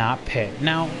did not pit.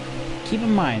 Now, keep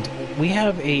in mind, we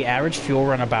have a average fuel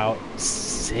run about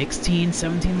 16,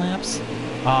 17 laps.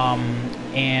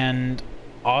 And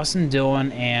Austin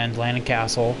Dillon and Landon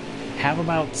Castle have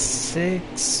about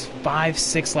 6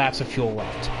 laps of fuel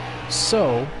left.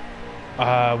 So,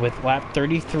 with lap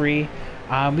 33,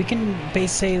 we can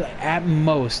say at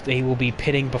most they will be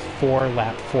pitting before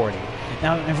lap 40.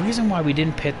 Now, the reason why we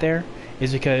didn't pit there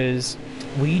is because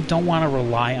we don't want to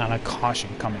rely on a caution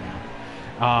coming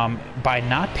out. By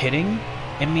not pitting,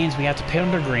 it means we have to pit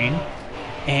under green,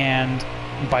 and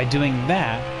by doing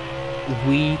that,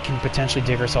 we can potentially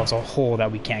dig ourselves a hole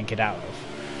that we can't get out of.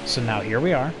 So now here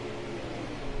we are.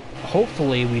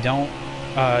 Hopefully we don't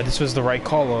this was the right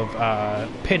call of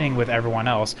pitting with everyone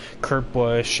else. Kurt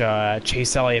Busch,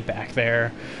 Chase Elliott back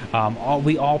there.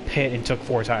 We all pit and took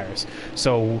 4 tires.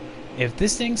 So if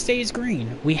this thing stays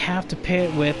green, we have to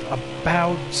pit with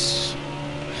about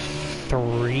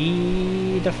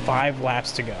 3 to 5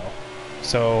 laps to go.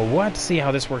 So we'll have to see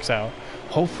how this works out.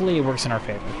 Hopefully it works in our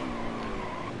favor.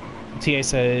 TA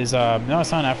says, no,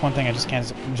 it's not an F1 thing. I just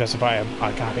can't justify a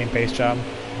copy and paste job.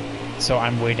 So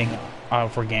I'm waiting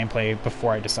for gameplay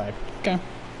before I decide. Okay.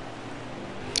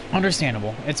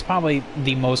 Understandable. It's probably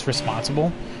the most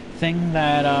responsible thing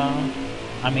that,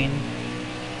 I mean,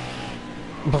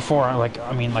 before,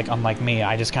 unlike me,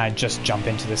 I just kind of just jump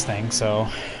into this thing, so,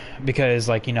 because,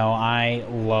 like, you know, I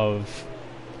love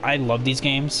these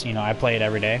games, you know, I play it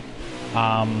every day.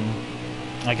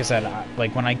 Like I said,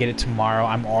 like, when I get it tomorrow,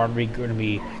 I'm already going to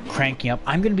be cranking up.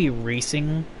 I'm going to be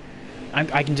racing.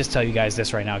 I can just tell you guys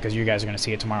this right now because you guys are going to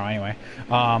see it tomorrow anyway.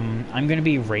 I'm going to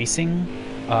be racing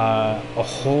a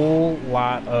whole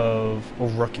lot of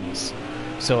rookies.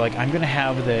 So, like, I'm going to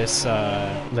have this,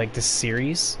 this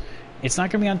series. It's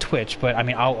not going to be on Twitch, but, I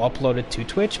mean, I'll upload it to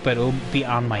Twitch, but it'll be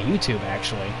on my YouTube,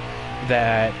 actually.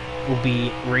 That will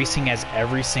be racing as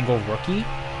every single rookie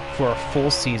for a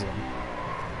full season.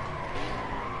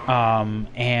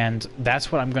 And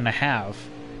that's what I'm going to have.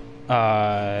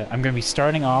 I'm going to be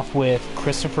starting off with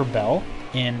Christopher Bell,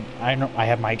 and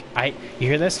you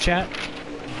hear this, chat?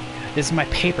 This is my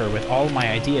paper with all of my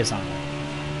ideas on it.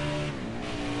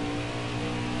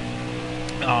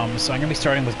 So I'm going to be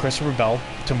starting with Christopher Bell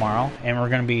tomorrow, and we're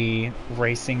going to be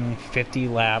racing 50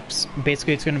 laps.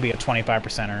 Basically, it's going to be a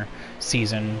 25%er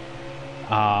season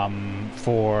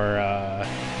for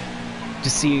to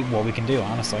see what we can do,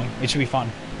 honestly. It should be fun.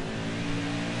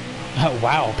 Oh,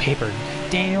 wow, paper.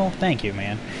 Daniel, thank you,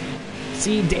 man.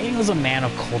 See, Daniel's a man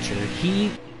of culture.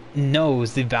 He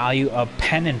knows the value of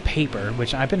pen and paper,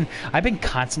 which I've been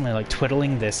constantly like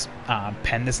twiddling this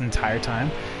pen this entire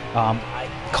time. I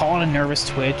call it a nervous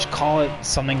twitch, call it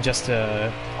something just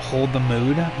to hold the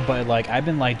mood, but like I've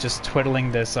been like just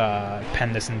twiddling this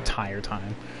pen this entire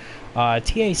time.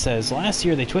 TA says last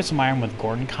year they twisted my arm with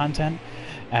Gordon content.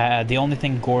 The only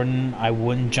thing Gordon I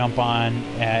wouldn't jump on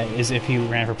is if he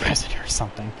ran for president or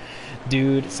something.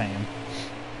 Dude, same.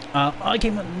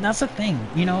 Okay, but that's the thing,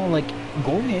 you know, like,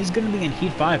 Gordon is going to be in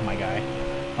Heat 5, my guy.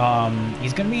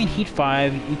 He's going to be in Heat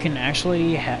 5. You can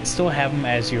actually still have him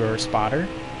as your spotter,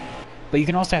 but you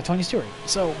can also have Tony Stewart.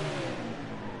 So,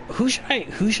 who should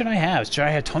I have? Should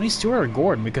I have Tony Stewart or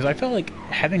Gordon? Because I feel like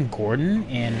having Gordon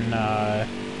in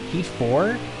Heat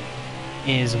 4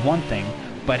 is one thing,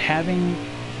 but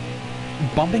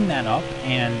bumping that up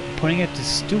and putting it to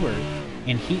Stewart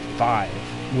in Heat 5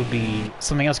 would be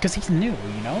something else, because he's new,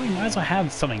 you know? You might as well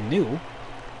have something new.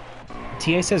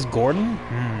 TA says Gordon?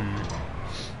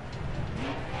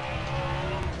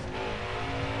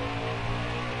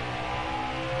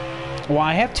 Well,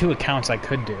 I have two accounts I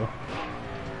could do.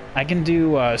 I can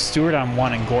do Stewart on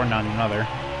one and Gordon on another.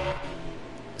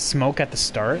 Smoke at the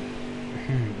start?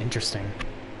 Interesting.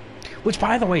 Which,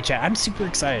 by the way, chat, I'm super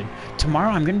excited. Tomorrow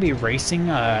I'm going to be racing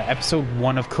episode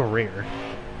 1 of Career.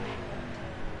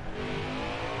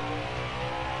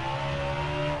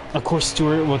 Of course,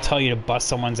 Stewart will tell you to bust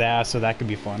someone's ass, so that could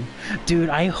be fun. Dude,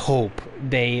 I hope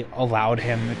they allowed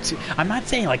him to... I'm not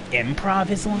saying, like, improv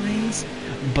his lines,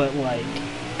 but, like...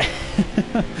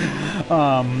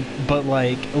 but,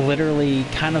 like, literally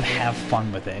kind of have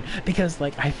fun with it. Because,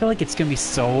 like, I feel like it's gonna be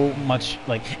so much...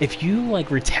 Like, if you, like,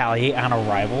 retaliate on a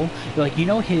rival... Like, you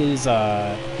know his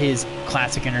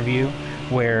classic interview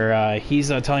where he's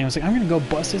telling him, like, I'm gonna go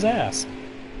bust his ass.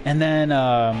 And then,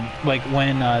 like,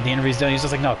 when the interview's done, he's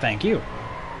just like, no, thank you.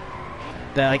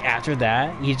 Then, like, after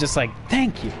that, he's just like,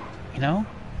 thank you, you know?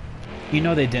 You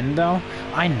know they didn't, though?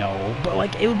 I know, but,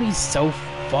 like, it would be so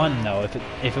fun, though, if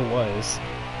it was.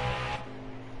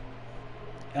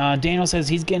 Daniel says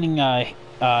he's getting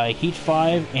Heat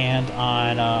 5, and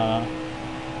on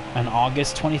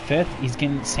August 25th, he's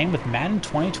getting, same with Madden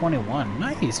 2021.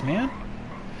 Nice, man.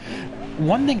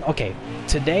 One thing, okay,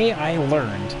 today I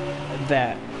learned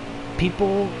that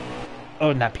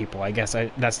not people, I guess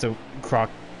that's the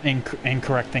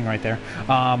incorrect thing right there,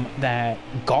 that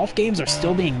golf games are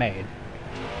still being made.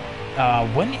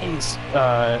 When is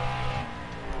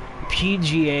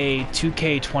PGA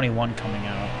 2K21 coming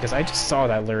out? Because I just saw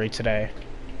that literally today.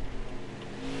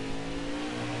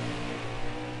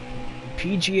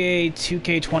 PGA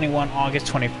 2K21 August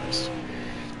 21st.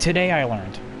 Today I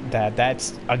learned that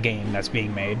that's a game that's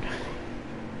being made.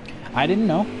 I didn't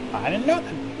know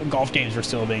that golf games were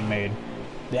still being made.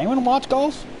 Did anyone watch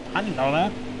golf? I didn't know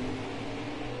that.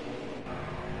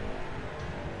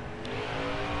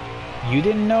 You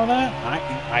didn't know that?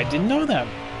 I didn't know that.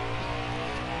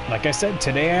 Like I said,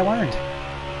 today I learned.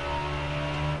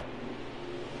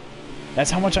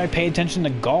 That's how much I pay attention to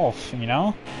golf, you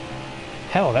know?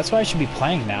 Hell, that's what I should be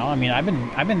playing now. I mean, I'm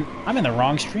in the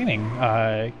wrong streaming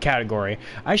category.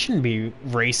 I shouldn't be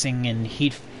racing in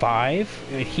Heat 5,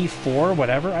 Heat 4,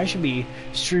 whatever. I should be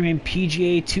streaming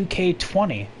PGA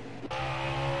 2K20.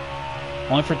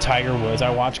 Only for Tiger Woods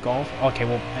I watch golf. Okay,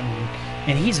 well,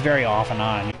 and he's very off and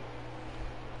on.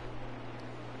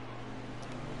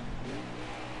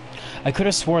 I could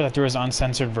have swore that there was an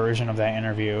uncensored version of that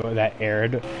interview that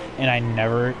aired, and I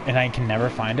can never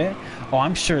find it. Oh,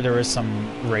 I'm sure there was some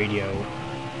radio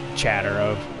chatter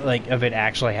of it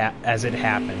actually as it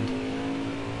happened.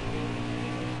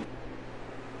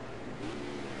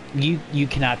 You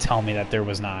cannot tell me that there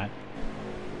was not.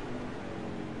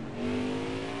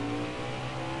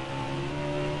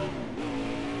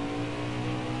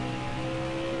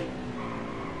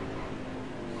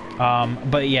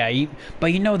 But yeah, you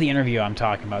know the interview I'm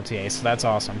talking about today, so that's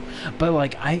awesome. But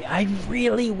like, I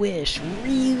really wish that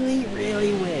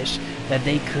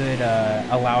they could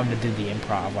allow him to do the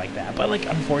improv like that. But like,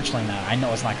 unfortunately not. I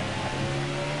know it's not gonna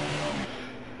happen.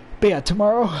 But yeah,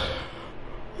 tomorrow.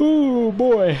 Oh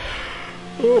boy,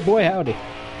 howdy.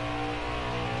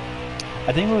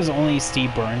 I think it was only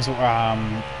Steve Burns.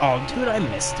 Oh, dude, I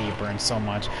miss Steve Burns so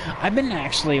much. I've been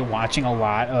actually watching a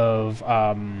lot of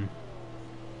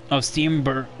Steve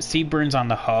Burns on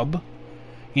the Hub,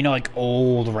 you know, like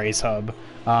old race Hub.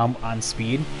 on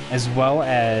speed, as well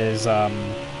as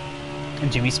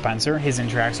Jimmy Spencer, his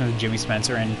interaction with Jimmy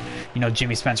Spencer, and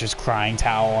Jimmy Spencer's crying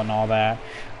towel and all that.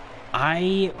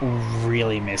 I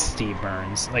really miss Steve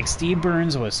Burns. Like, Steve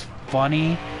Burns was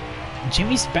funny.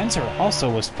 Jimmy Spencer also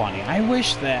was funny. I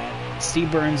wish that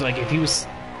Steve Burns, like, if he was,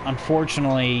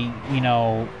 unfortunately,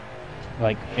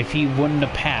 like, if he wouldn't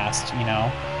have passed,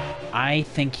 I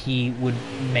think he would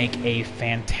make a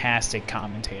fantastic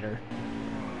commentator.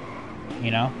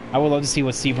 I would love to see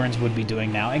what Steve Burns would be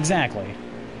doing now. Exactly.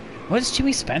 What is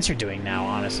Jimmy Spencer doing now,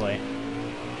 honestly?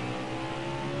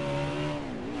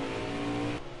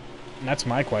 That's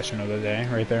my question of the day,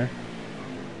 right there.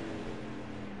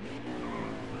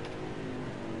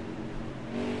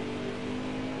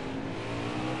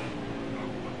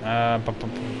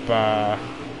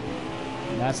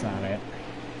 That's not it.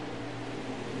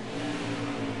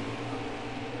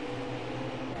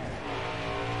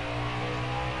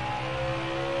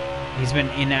 He's been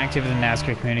inactive in the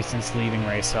NASCAR community since leaving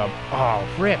Race Hub. Oh,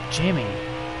 rip Jimmy.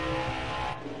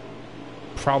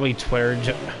 Probably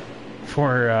Twitter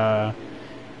for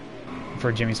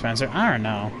Jimmy Spencer. I don't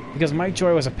know, because Mike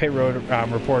Joy was a pit road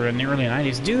reporter in the early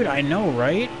 '90s. Dude, I know,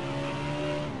 right?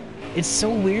 It's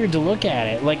so weird to look at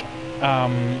it. Like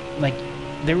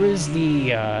there was the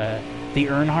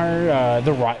Earnhardt,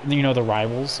 the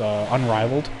Rivals,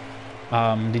 Unrivaled,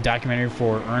 the documentary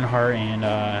for Earnhardt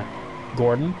and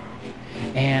Gordon.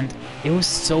 And it was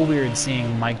so weird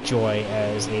seeing Mike Joy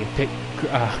as a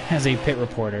pit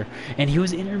reporter, and he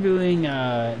was interviewing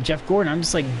Jeff Gordon. I'm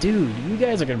just like, dude, you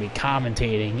guys are going to be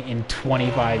commentating in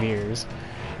 25 years.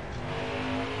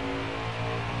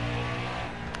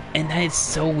 And that is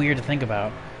so weird to think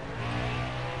about.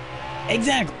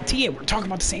 Exactly. Tia, we're talking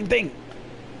about the same thing.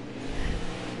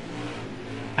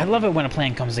 I love it when a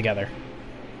plan comes together.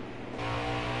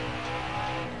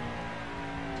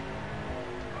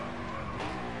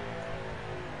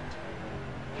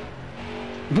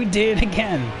 We did it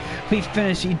again. We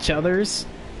finished each other's.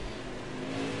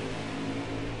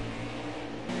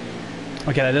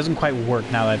 Okay, that doesn't quite work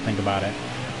now that I think about it.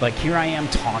 Like, here I am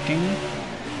talking,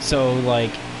 so,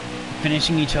 like,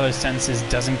 finishing each other's sentences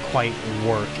doesn't quite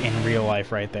work in real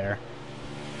life right there.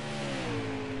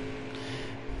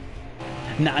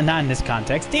 Not in this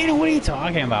context. Daniel, what are you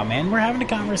talking about, man? We're having a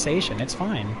conversation. It's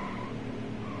fine.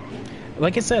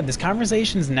 Like I said, this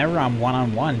conversation's never on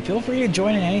one-on-one. Feel free to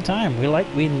join at any time. We love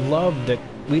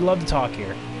to talk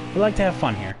here. We like to have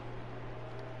fun here.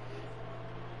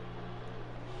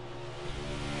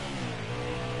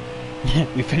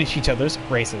 We finish each other's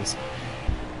races.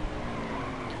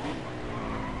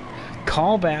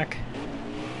 Call back.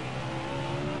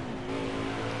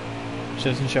 She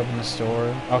doesn't show up in the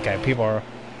store. Okay,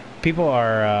 people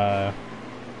are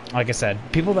like I said,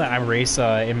 people that I race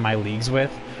in my leagues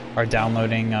with are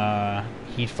downloading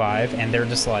Heat 5, and they're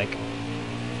just like,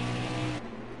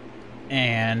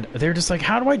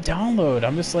 how do I download?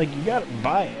 I'm just like, you gotta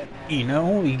buy it, you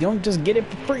don't just get it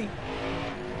for free.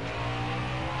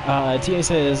 TA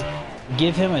says,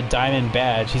 give him a diamond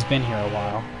badge, he's been here a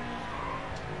while.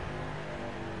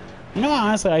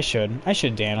 Honestly, I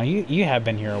should, Daniel. You have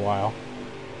been here a while.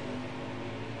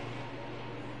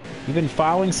 You've been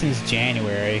following since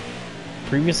January.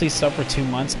 Previously subbed for 2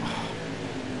 months. Oh,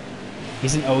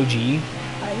 he's an OG.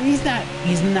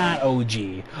 He's not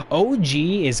OG. OG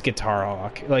is Guitar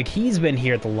Hawk. Like, he's been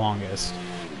here the longest.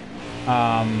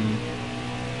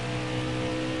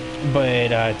 But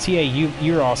TA,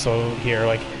 you're also here.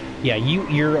 Like, yeah,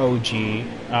 you're OG.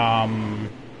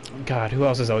 God, who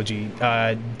else is OG?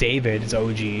 David is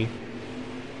OG.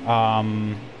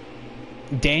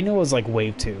 Daniel is like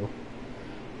wave 2.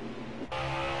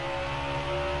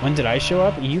 When did I show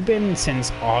up? You've been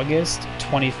since August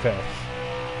 25th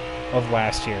of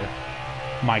last year.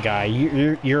 My guy,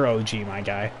 you're OG, my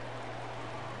guy.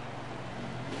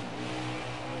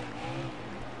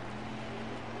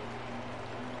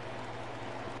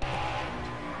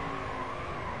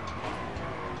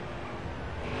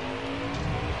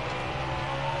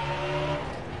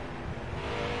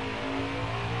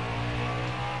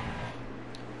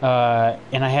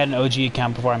 And I had an OG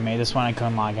account before I made this one. I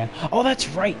couldn't log in. Oh, that's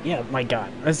right. Yeah, my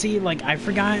God. See, like, I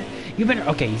forgot. You've been...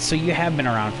 Okay, so you have been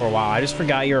around for a while. I just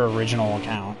forgot your original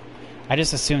account. I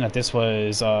just assumed that this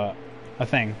was a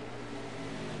thing.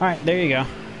 Alright, there you go.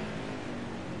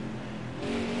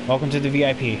 Welcome to the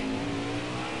VIP.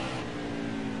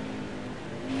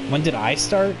 When did I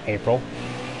start? April.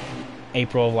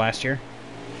 April of last year.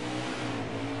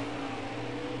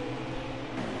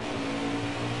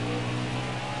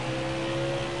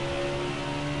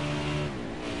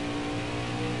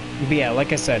 But yeah,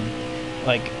 like I said,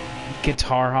 like,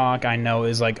 Guitar Hawk, I know,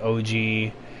 is like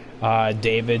OG.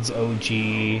 David's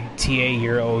OG. TA,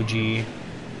 you're OG.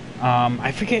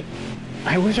 I forget.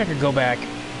 I wish I could go back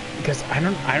because I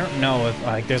don't know if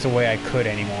like there's a way I could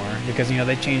anymore because you know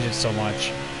they changed it so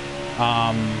much.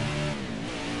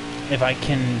 If I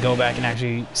can go back and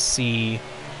actually see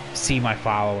my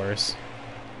followers,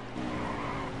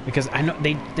 because I know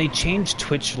they changed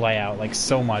Twitch layout like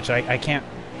so much. I can't.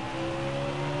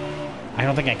 I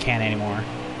don't think I can anymore.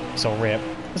 So rip.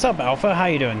 What's up, Alpha? How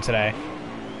you doing today?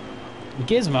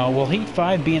 Gizmo, will Heat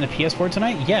 5 be in the PS4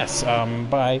 tonight? Yes.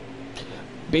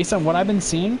 Based on what I've been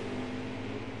seeing.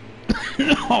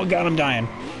 Oh god, I'm dying.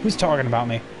 Who's talking about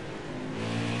me?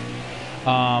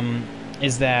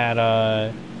 Is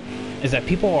that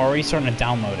people are already starting to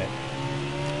download it.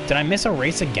 Did I miss a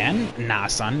race again? Nah,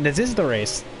 son. This is the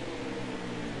race.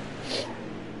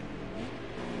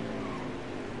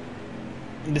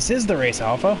 This is the race,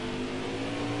 Alpha.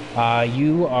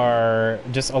 You are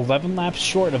just 11 laps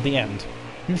short of the end.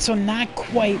 And so not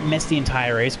quite missed the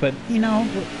entire race, but, you know,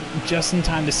 just in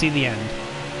time to see the end.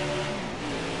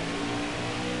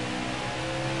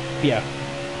 Yeah.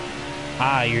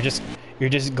 You're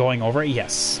just going over it?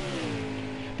 Yes.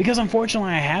 Because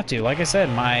unfortunately I have to. Like I said,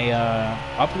 my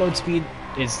upload speed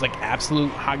is like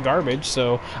absolute hot garbage,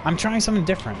 so I'm trying something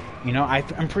different. You know,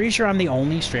 I'm pretty sure I'm the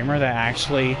only streamer that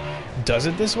actually does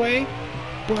it this way,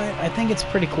 but I think it's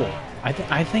pretty cool.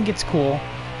 I think it's cool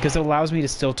because it allows me to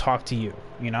still talk to you,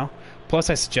 you know? Plus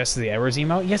I suggested the Edwards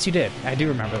emote. Yes, you did. I do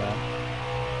remember that.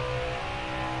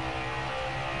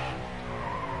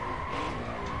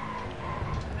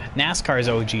 NASCAR is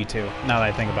OG too, now that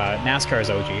I think about it. NASCAR is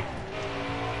OG.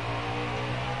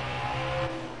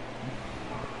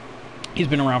 He's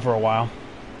been around for a while.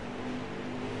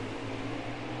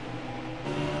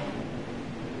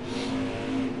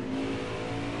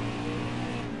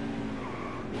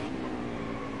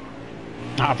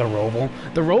 The ROVAL.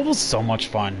 The ROVAL's so much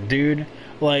fun, dude.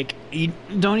 Like, you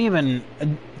don't even...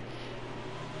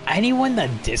 Anyone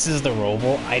that disses the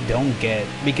ROVAL, I don't get.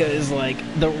 Because, like,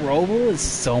 the ROVAL is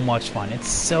so much fun. It's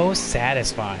so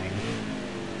satisfying.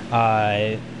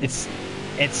 It's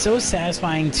so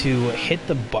satisfying to hit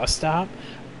the bus stop,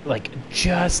 like,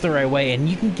 just the right way. And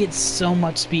you can get so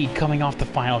much speed coming off the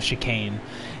final chicane.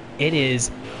 It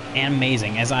is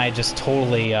amazing, as I just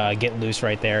totally get loose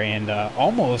right there and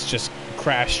almost just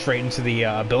crash straight into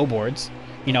the billboards.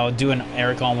 You know, do an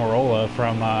Eric Almirola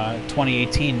from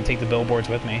 2018 and take the billboards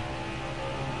with me.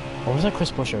 Or was that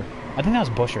Chris Buescher? I think that was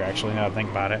Buescher, actually, now that I think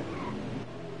about it.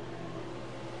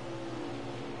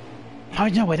 Oh,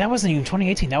 no, wait, that wasn't even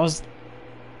 2018. That was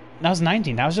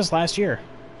 19. That was just last year.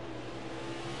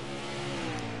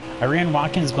 I ran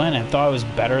Watkins Glen and thought it was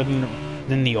better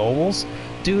than the ovals.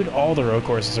 Dude, all the road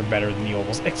courses are better than the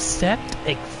ovals, except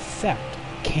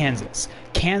Kansas.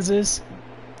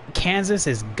 Kansas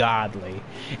is godly,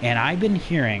 and I've been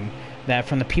hearing that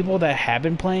from the people that have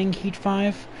been playing Heat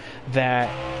 5 that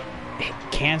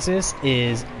Kansas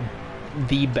is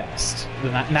the best.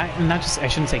 Not just, I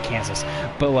shouldn't say Kansas,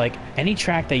 but like any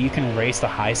track that you can race the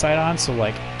high side on. So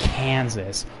like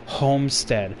Kansas,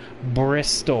 Homestead,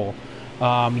 Bristol,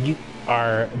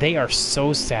 they are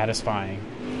so satisfying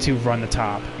to run the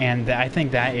top, and I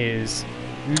think that is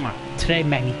très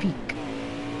magnifique,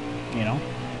 you know.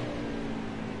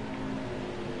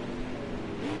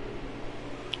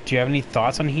 Do you have any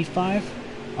thoughts on Heat 5?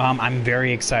 I'm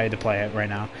very excited to play it right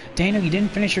now. Daniel, you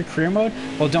didn't finish your career mode?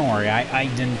 Well, don't worry, I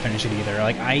didn't finish it either.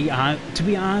 Like, to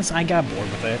be honest, I got bored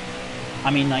with it.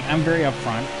 I mean, like, I'm very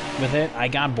upfront with it. I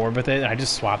got bored with it. I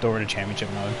just swapped over to championship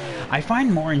mode. I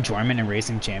find more enjoyment in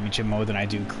racing championship mode than I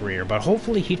do career, but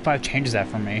hopefully Heat 5 changes that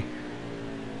for me.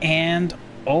 And,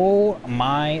 oh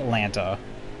my Lanta.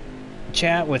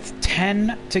 Chat, with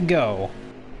 10 to go,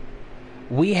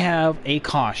 we have a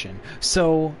caution.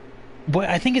 So, what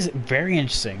I think is very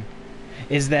interesting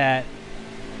is that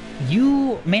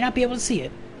you may not be able to see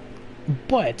it,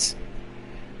 but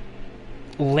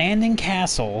Landon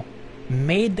Castle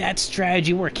made that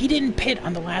strategy work. He didn't pit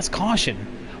on the last caution,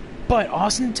 but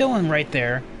Austin Dillon right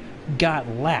there got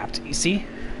lapped. You see?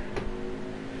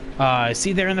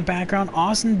 See there in the background?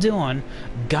 Austin Dillon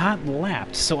got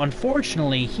lapped. So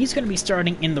unfortunately, he's going to be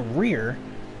starting in the rear,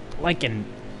 like in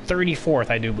 34th,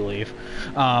 I do believe.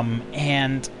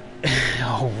 And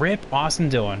oh, rip Austin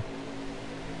Dillon.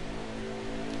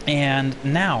 And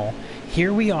now,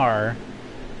 here we are,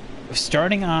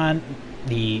 starting on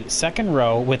the second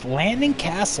row with Landon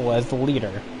Castle as the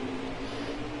leader.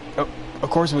 Of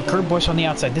course, with Kurt Busch on the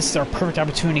outside, this is our perfect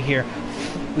opportunity here.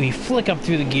 We flick up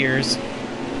through the gears.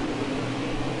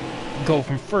 go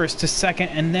from first to second,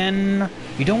 and then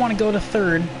you don't want to go to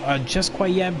third just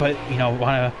quite yet, but you know,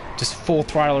 want to just full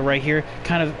throttle it right here,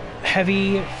 kind of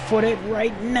heavy foot it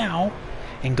right now,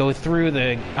 and go through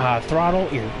the throttle.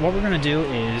 Here, what we're gonna do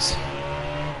is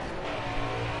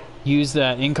use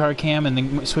the in-car cam and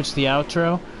then switch to the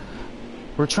outro.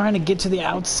 We're trying to get to the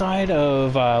outside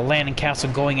of Landing Castle,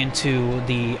 going into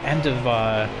the end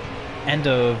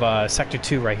of Sector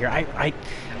 2 right here. I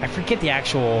forget the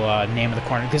actual name of the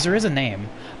corner, because there is a name,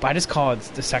 but I just call it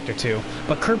the Sector 2.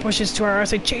 But Kurt pushes to our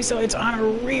outside, Chase, it's on our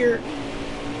rear.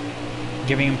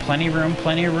 Giving him plenty of room,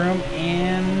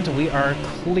 and we are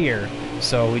clear.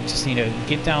 So we just need to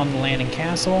get down the Landing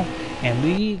Castle, and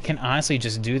we can honestly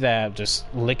just do that, just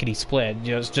lickety-split,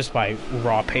 just by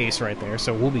raw pace right there,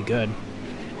 so we'll be good.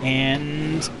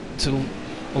 And to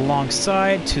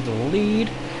alongside, to the lead.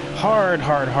 Hard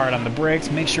on the brakes.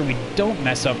 Make sure we don't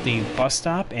mess up the bus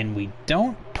stop, and we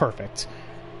don't. Perfect.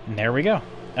 And there we go.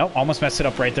 Oh, almost messed it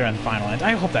up right there on the final end.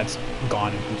 I hope that's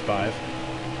gone in Heat 5.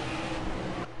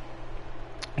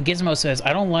 Gizmo says,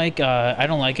 I don't like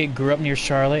it. Grew up near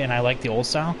Charlotte, and I like the old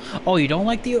style. Oh, you don't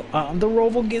like the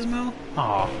ROVAL, Gizmo?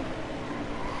 Aw.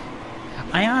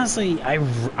 I honestly, I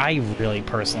really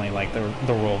personally like the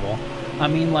ROVAL. I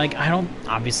mean, like, I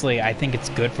think it's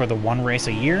good for the one race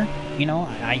a year, you know.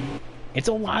 It's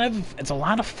a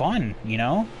lot of fun, you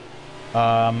know.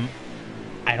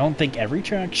 I don't think every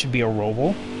track should be a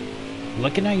ROVAL.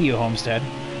 Looking at you, Homestead.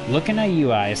 Looking at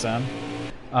you, ISM.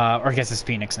 Or I guess it's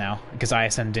Phoenix now, because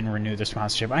ISM didn't renew their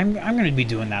sponsorship. I'm going to be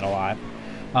doing that a lot.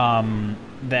 I'm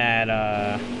going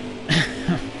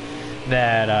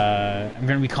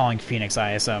to be calling Phoenix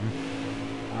ISM.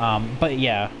 But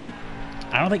yeah.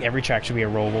 I don't think every track should be a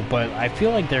ROVAL, but I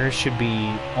feel like there should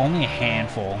be only a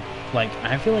handful. Like,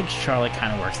 I feel like Charlotte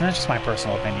kind of works, and that's just my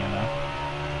personal opinion,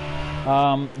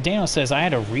 though. Daniel says, I had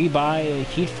to rebuy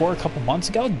Heat 4 a couple months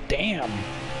ago? Damn.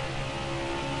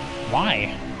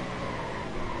 Why?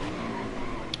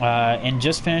 And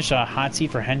just finished a hot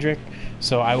seat for Hendrick,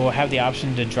 so I will have the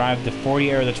option to drive the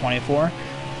 40 or the 24.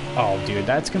 Oh, dude,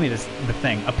 that's going to be the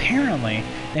thing. Apparently,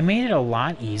 they made it a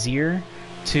lot easier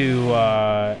to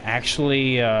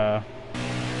actually they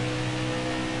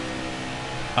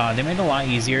made it a lot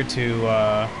easier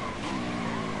to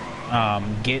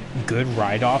get good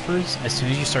ride offers as soon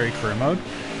as you started career mode.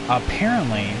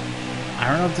 Apparently, I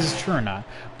don't know if this is true or not,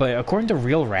 but according to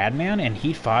Real Radman in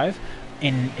Heat 5,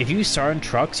 if you start in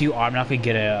trucks, you automatically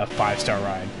get a 5-star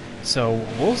ride. So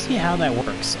we'll see how that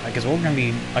works, because we're gonna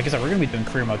be, like I said, we're gonna be doing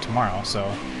career mode tomorrow.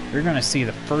 So you're gonna see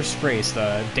the first race,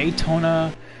 the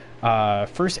Daytona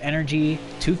First Energy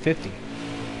 250.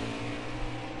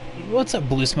 What's up,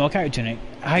 Blue Smoke? How you doing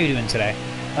today?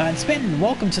 And Spin,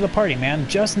 welcome to the party, man.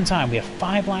 Just in time. We have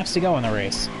 5 laps to go in the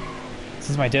race.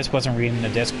 Since my disc wasn't reading the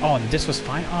disc. Oh, and the disc was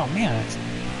fine. Oh man,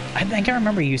 I think I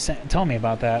remember you telling me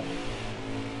about that.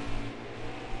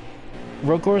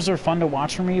 Road courses are fun to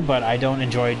watch for me, but I don't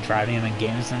enjoy driving them in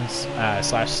games and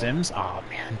slash sims. Oh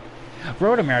man,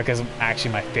 Road America is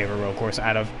actually my favorite road course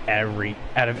out of every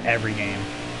game.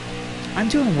 I'm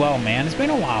doing well, man. It's been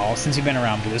a while since you've been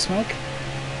around, Blue Smoke.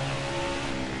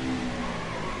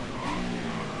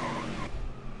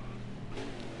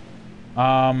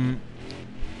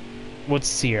 Let's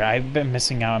see here. I've been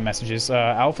missing out on messages.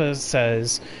 Alpha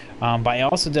says, but I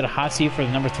also did a hot seat for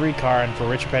the number 3 car and for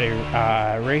Richard Petty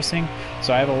Racing,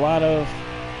 so I have a lot of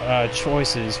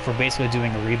choices for basically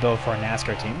doing a rebuild for a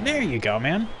NASCAR team. There you go,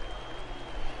 man.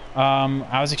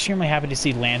 I was extremely happy to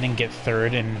see Landon get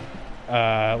 3rd in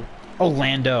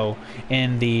Lando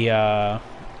in the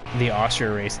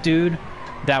Austria race. Dude,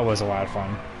 that was a lot of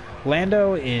fun.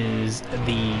 Lando is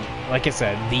like I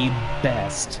said, the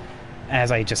best,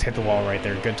 as I just hit the wall right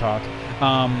there, good talk,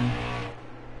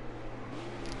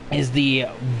 is the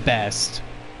best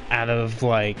out of,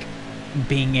 like,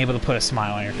 being able to put a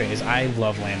smile on your face. I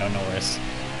love Lando Norris.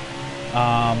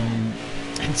 And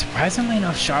surprisingly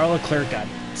enough, Charles Leclerc got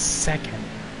second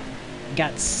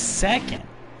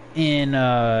in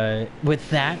with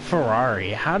that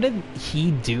Ferrari. How did he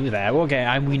do that?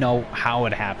 Okay, we know how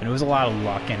it happened. It was a lot of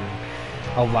luck and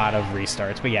a lot of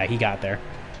restarts, but yeah, he got there.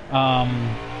 I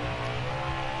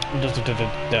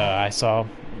saw,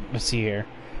 let's see here.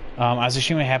 I was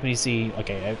extremely happy to see,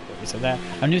 okay, I said that.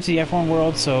 I'm new to the F1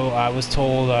 world, so I was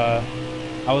told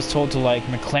to like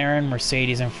McLaren,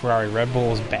 Mercedes, and Ferrari. Red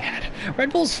Bull is bad.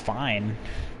 Red Bull's fine.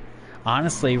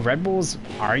 Honestly, Red Bull's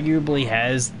arguably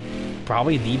has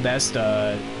probably the best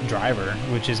driver,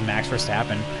 which is Max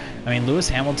Verstappen. I mean, Lewis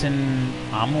Hamilton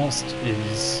almost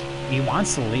he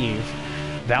wants to leave.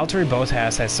 Valtteri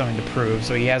Bottas has something to prove,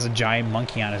 so he has a giant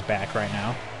monkey on his back right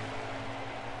now.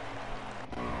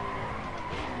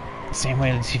 Same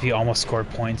way Latifi almost scored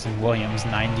points in Williams,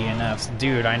 9 DNFs.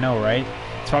 Dude, I know, right?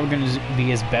 It's probably going to be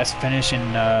his best finish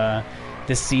in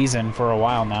this season for a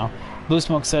while now. Blue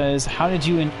Smoke says, how did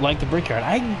you like the Brickyard?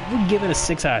 I would give it a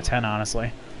 6 out of 10,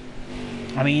 honestly.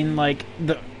 I mean, like,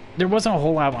 there wasn't a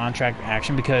whole lot of on-track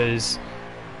action because...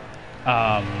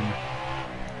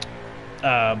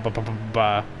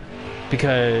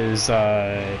 because,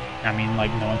 I mean,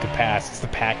 like, no one could pass. It's the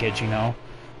package, you know?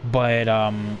 But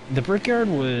the Brickyard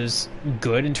was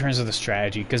good in terms of the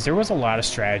strategy, because there was a lot of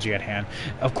strategy at hand.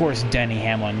 Of course, Denny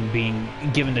Hamlin being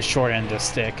given the short end of the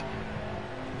stick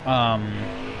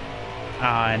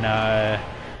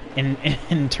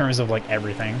in terms of, like,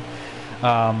 everything.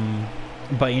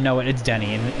 But you know what? It's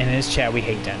Denny. In his chat, we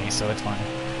hate Denny, so it's fine.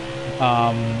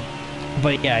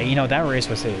 But yeah, you know, that race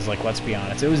was his, like, let's be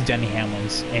honest. It was Denny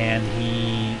Hamlin's, and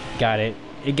he got it.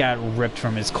 It got ripped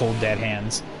from his cold, dead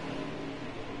hands.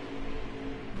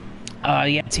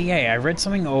 Yeah, TA, I read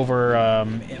something over,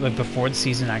 like, before the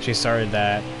season actually started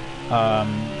that,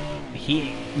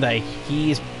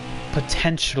 he's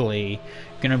potentially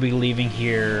gonna be leaving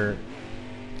here,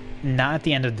 not at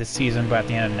the end of this season, but at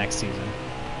the end of next season.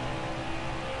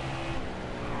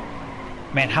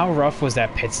 Man, how rough was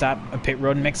that pit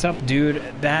road mix-up? Dude,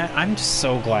 I'm just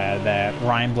so glad that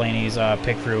Ryan Blaney's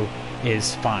pit crew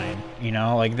is fine, you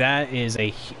know? Like, that is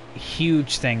a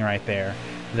huge thing right there,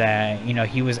 that, you know,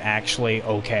 he was actually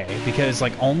okay. Because,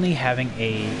 like, only having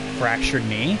a fractured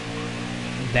knee,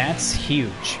 that's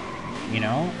huge, you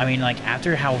know? I mean, like,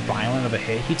 after how violent of a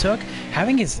hit he took,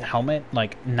 having his helmet,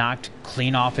 like, knocked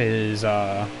clean off his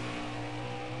head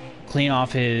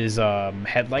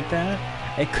like that,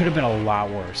 it could have been a lot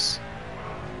worse.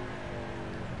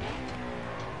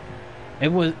 It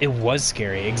was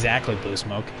scary. Exactly, Blue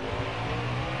Smoke.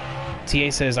 TA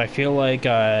says, I feel like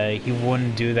he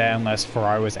wouldn't do that unless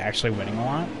Ferrari was actually winning a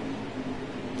lot.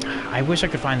 I wish I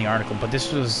could find the article, but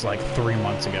this was like 3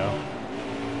 months ago.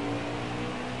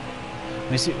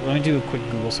 Let me see. Let me do a quick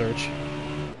Google search.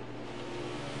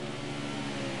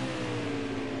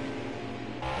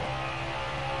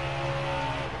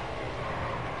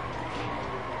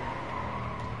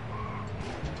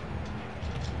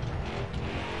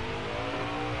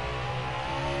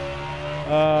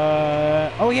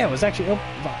 Oh yeah, it was actually, oh,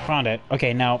 found it.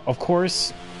 Okay, now, of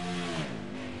course,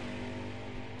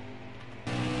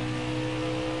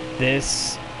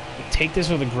 take this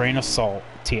with a grain of salt,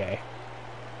 TA.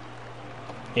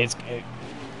 Take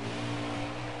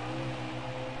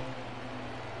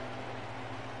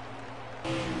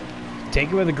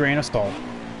it with a grain of salt.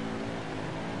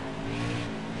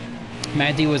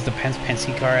 Matt D was the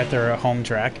Penske car at their home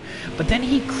track, but then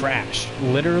he crashed,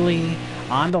 literally,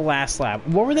 on the last lap.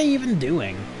 What were they even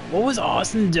doing? What was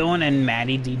Austin doing and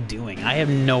Matty D doing? I have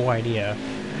no idea.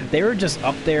 They were just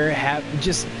up there,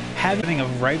 just having a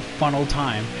right funnel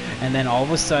time, and then all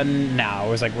of a sudden, now, it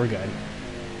was like, we're good.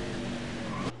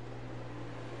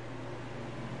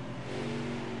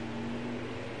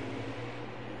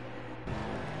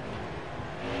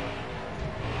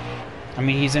 I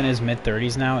mean, he's in his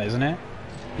mid-30s now, isn't it?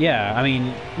 Yeah, I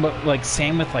mean, but, like,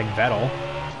 same with, like, Vettel.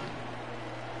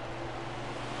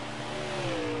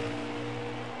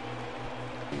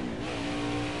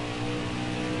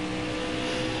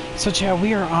 So, Chad,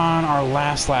 we are on our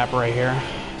last lap right here.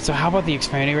 So, how about the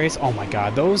Xfinity race? Oh my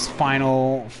god, those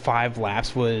final 5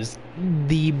 laps was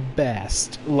the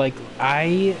best. Like,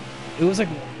 it was, like,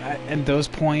 at those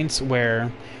points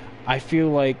where I feel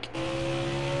like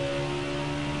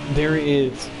there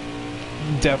is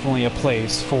definitely a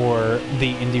place for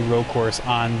the Indy Road Course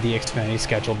on the Xfinity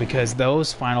schedule, because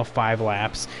those final 5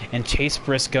 laps and Chase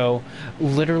Briscoe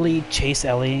literally Chase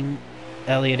Ellioting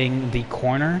the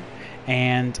corner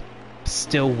and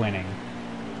still winning.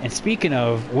 And speaking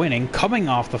of winning, coming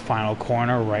off the final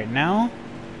corner right now,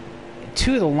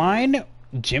 to the line,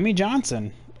 Jimmy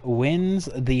Johnson wins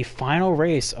the final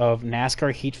race of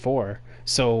NASCAR Heat 4.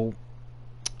 So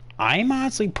I'm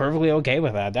honestly perfectly okay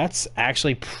with that. That's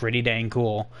actually pretty dang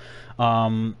cool.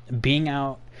 Beating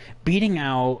out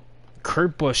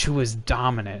Kurt Busch, who was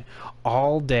dominant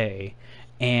all day,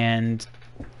 and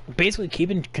basically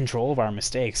keeping control of our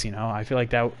mistakes, you know. I feel like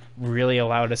that really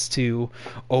allowed us to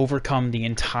overcome the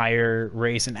entire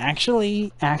race and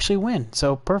actually win.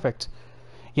 So perfect.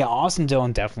 Yeah, Austin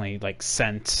Dillon definitely, like,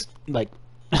 sent, like,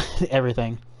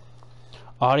 everything.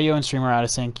 Audio and streamer out of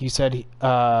sync. You said he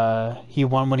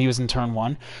won when he was in turn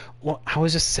 1. Well, I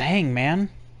was just saying,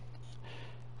 man.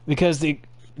 Because the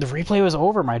replay was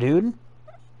over, my dude.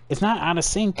 It's not out of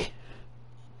sync.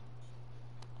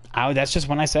 That's just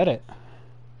when I said it.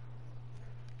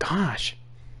 Gosh.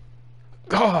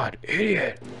 God,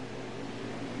 idiot.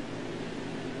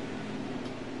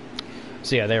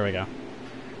 So yeah, there we go.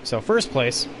 So first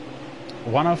place,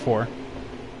 104.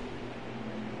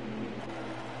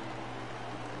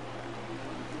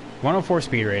 104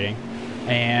 speed rating.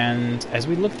 And as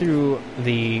we look through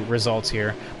the results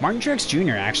here, Martin Truex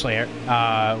Jr. actually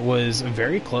was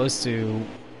very close to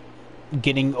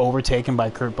getting overtaken by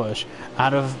Kurt Busch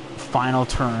out of final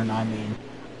turn, I mean.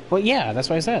 Well, yeah, that's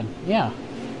what I said. Yeah.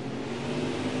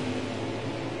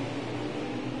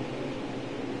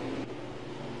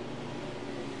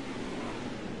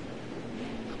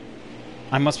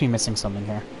 I must be missing something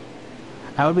here.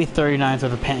 I would be 39th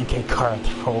with a pancake car at the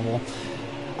ROVAL.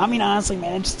 I mean, honestly,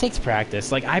 man, it just takes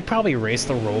practice. Like, I probably raced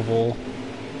the ROVAL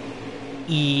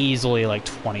easily like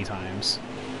 20 times.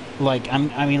 Like,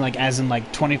 I mean, like, as in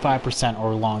like 25%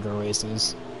 or longer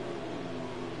races.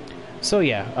 So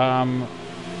yeah,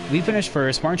 we finished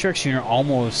first. Martin Truex Jr.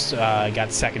 almost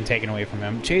got second taken away from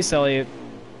him. Chase Elliott,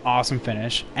 awesome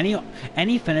finish.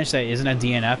 Any finish that isn't a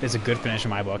DNF is a good finish in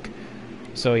my book.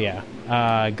 So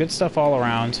yeah, good stuff all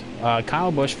around.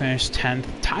 Kyle Busch finished 10th.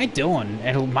 Ty Dillon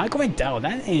and Michael McDowell.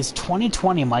 That is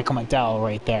 2020 Michael McDowell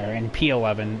right there. And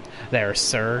P11 there,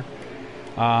 sir.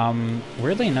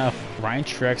 Weirdly enough, Ryan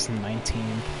Truex in 19th.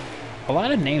 A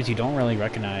lot of names you don't really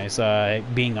recognize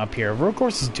being up here. Road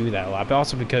courses do that a lot, but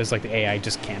also because like the AI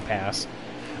just can't pass.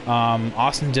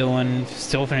 Austin Dillon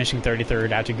still finishing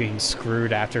 33rd after getting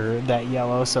screwed after that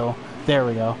yellow. So there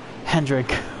we go. Hendrick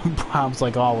problems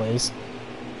like always.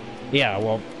 Yeah,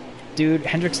 well, dude,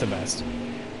 Hendrick's the best.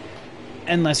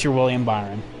 Unless you're William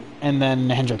Byron. And then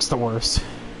Hendrick's the worst.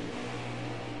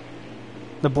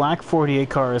 The black 48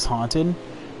 car is haunted.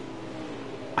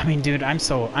 I mean, dude, I'm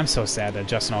so sad that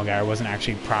Justin Allgaier wasn't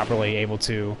actually properly able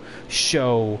to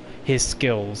show his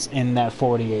skills in that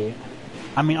 48.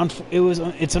 I mean,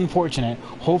 it's unfortunate.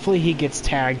 Hopefully he gets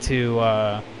tagged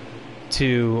to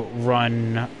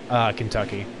run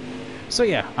Kentucky. So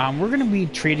yeah, we're going to be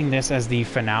treating this as the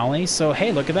finale. So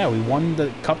hey, look at that. We won the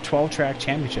Cup 12 track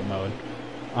championship mode.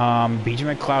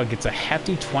 BJ McLeod gets a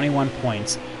hefty 21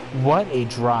 points. What a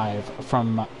drive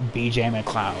from BJ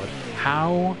McLeod.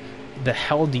 How the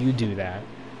hell do you do that?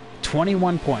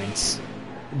 21 points.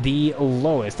 The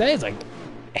lowest. That is like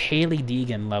Haley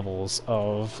Deegan levels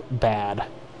of bad.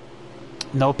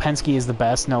 No, Penske is the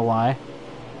best, no lie.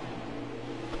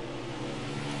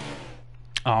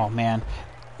 Oh man.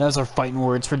 Those are fighting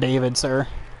words for David, sir.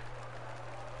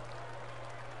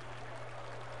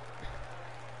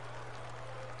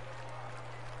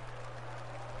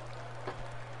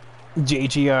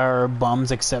 JGR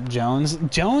bums except Jones.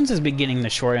 Jones has been getting the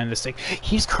short end of the stick.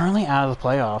 He's currently out of the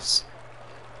playoffs.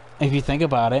 If you think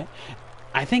about it,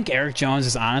 I think Eric Jones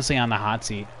is honestly on the hot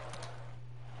seat.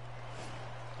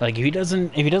 Like if he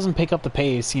doesn't pick up the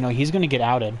pace, you know, he's going to get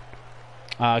outed.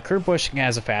 Kurt Busch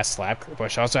has a fast lap. Kurt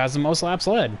Busch also has the most laps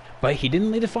led, but he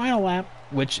didn't lead the final lap,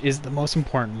 which is the most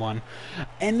important one.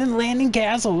 And then Landon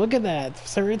Castle, look at that,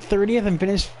 30th and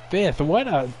finished 5th. What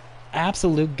a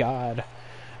absolute god.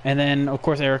 And then, of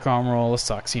course, Eric Almirola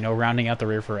sucks, you know, rounding out the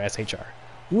rear for SHR.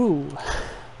 Woo!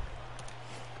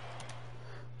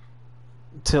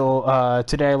 Till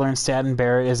today I learned Staten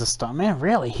Barrett is a stuntman.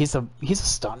 Really? He's a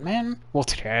stuntman? Well,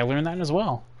 today I learned that as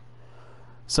well.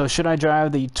 So should I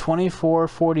drive the 24,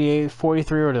 48,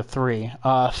 43, or the 3?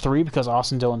 3 because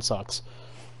Austin Dillon sucks.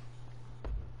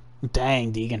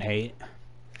 Dang, Deegan hate.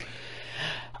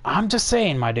 I'm just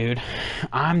saying, my dude.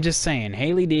 I'm just saying.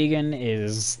 Haley Deegan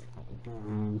is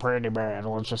pretty bad,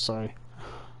 let's just say.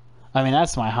 I mean,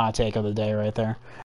 that's my hot take of the day right there.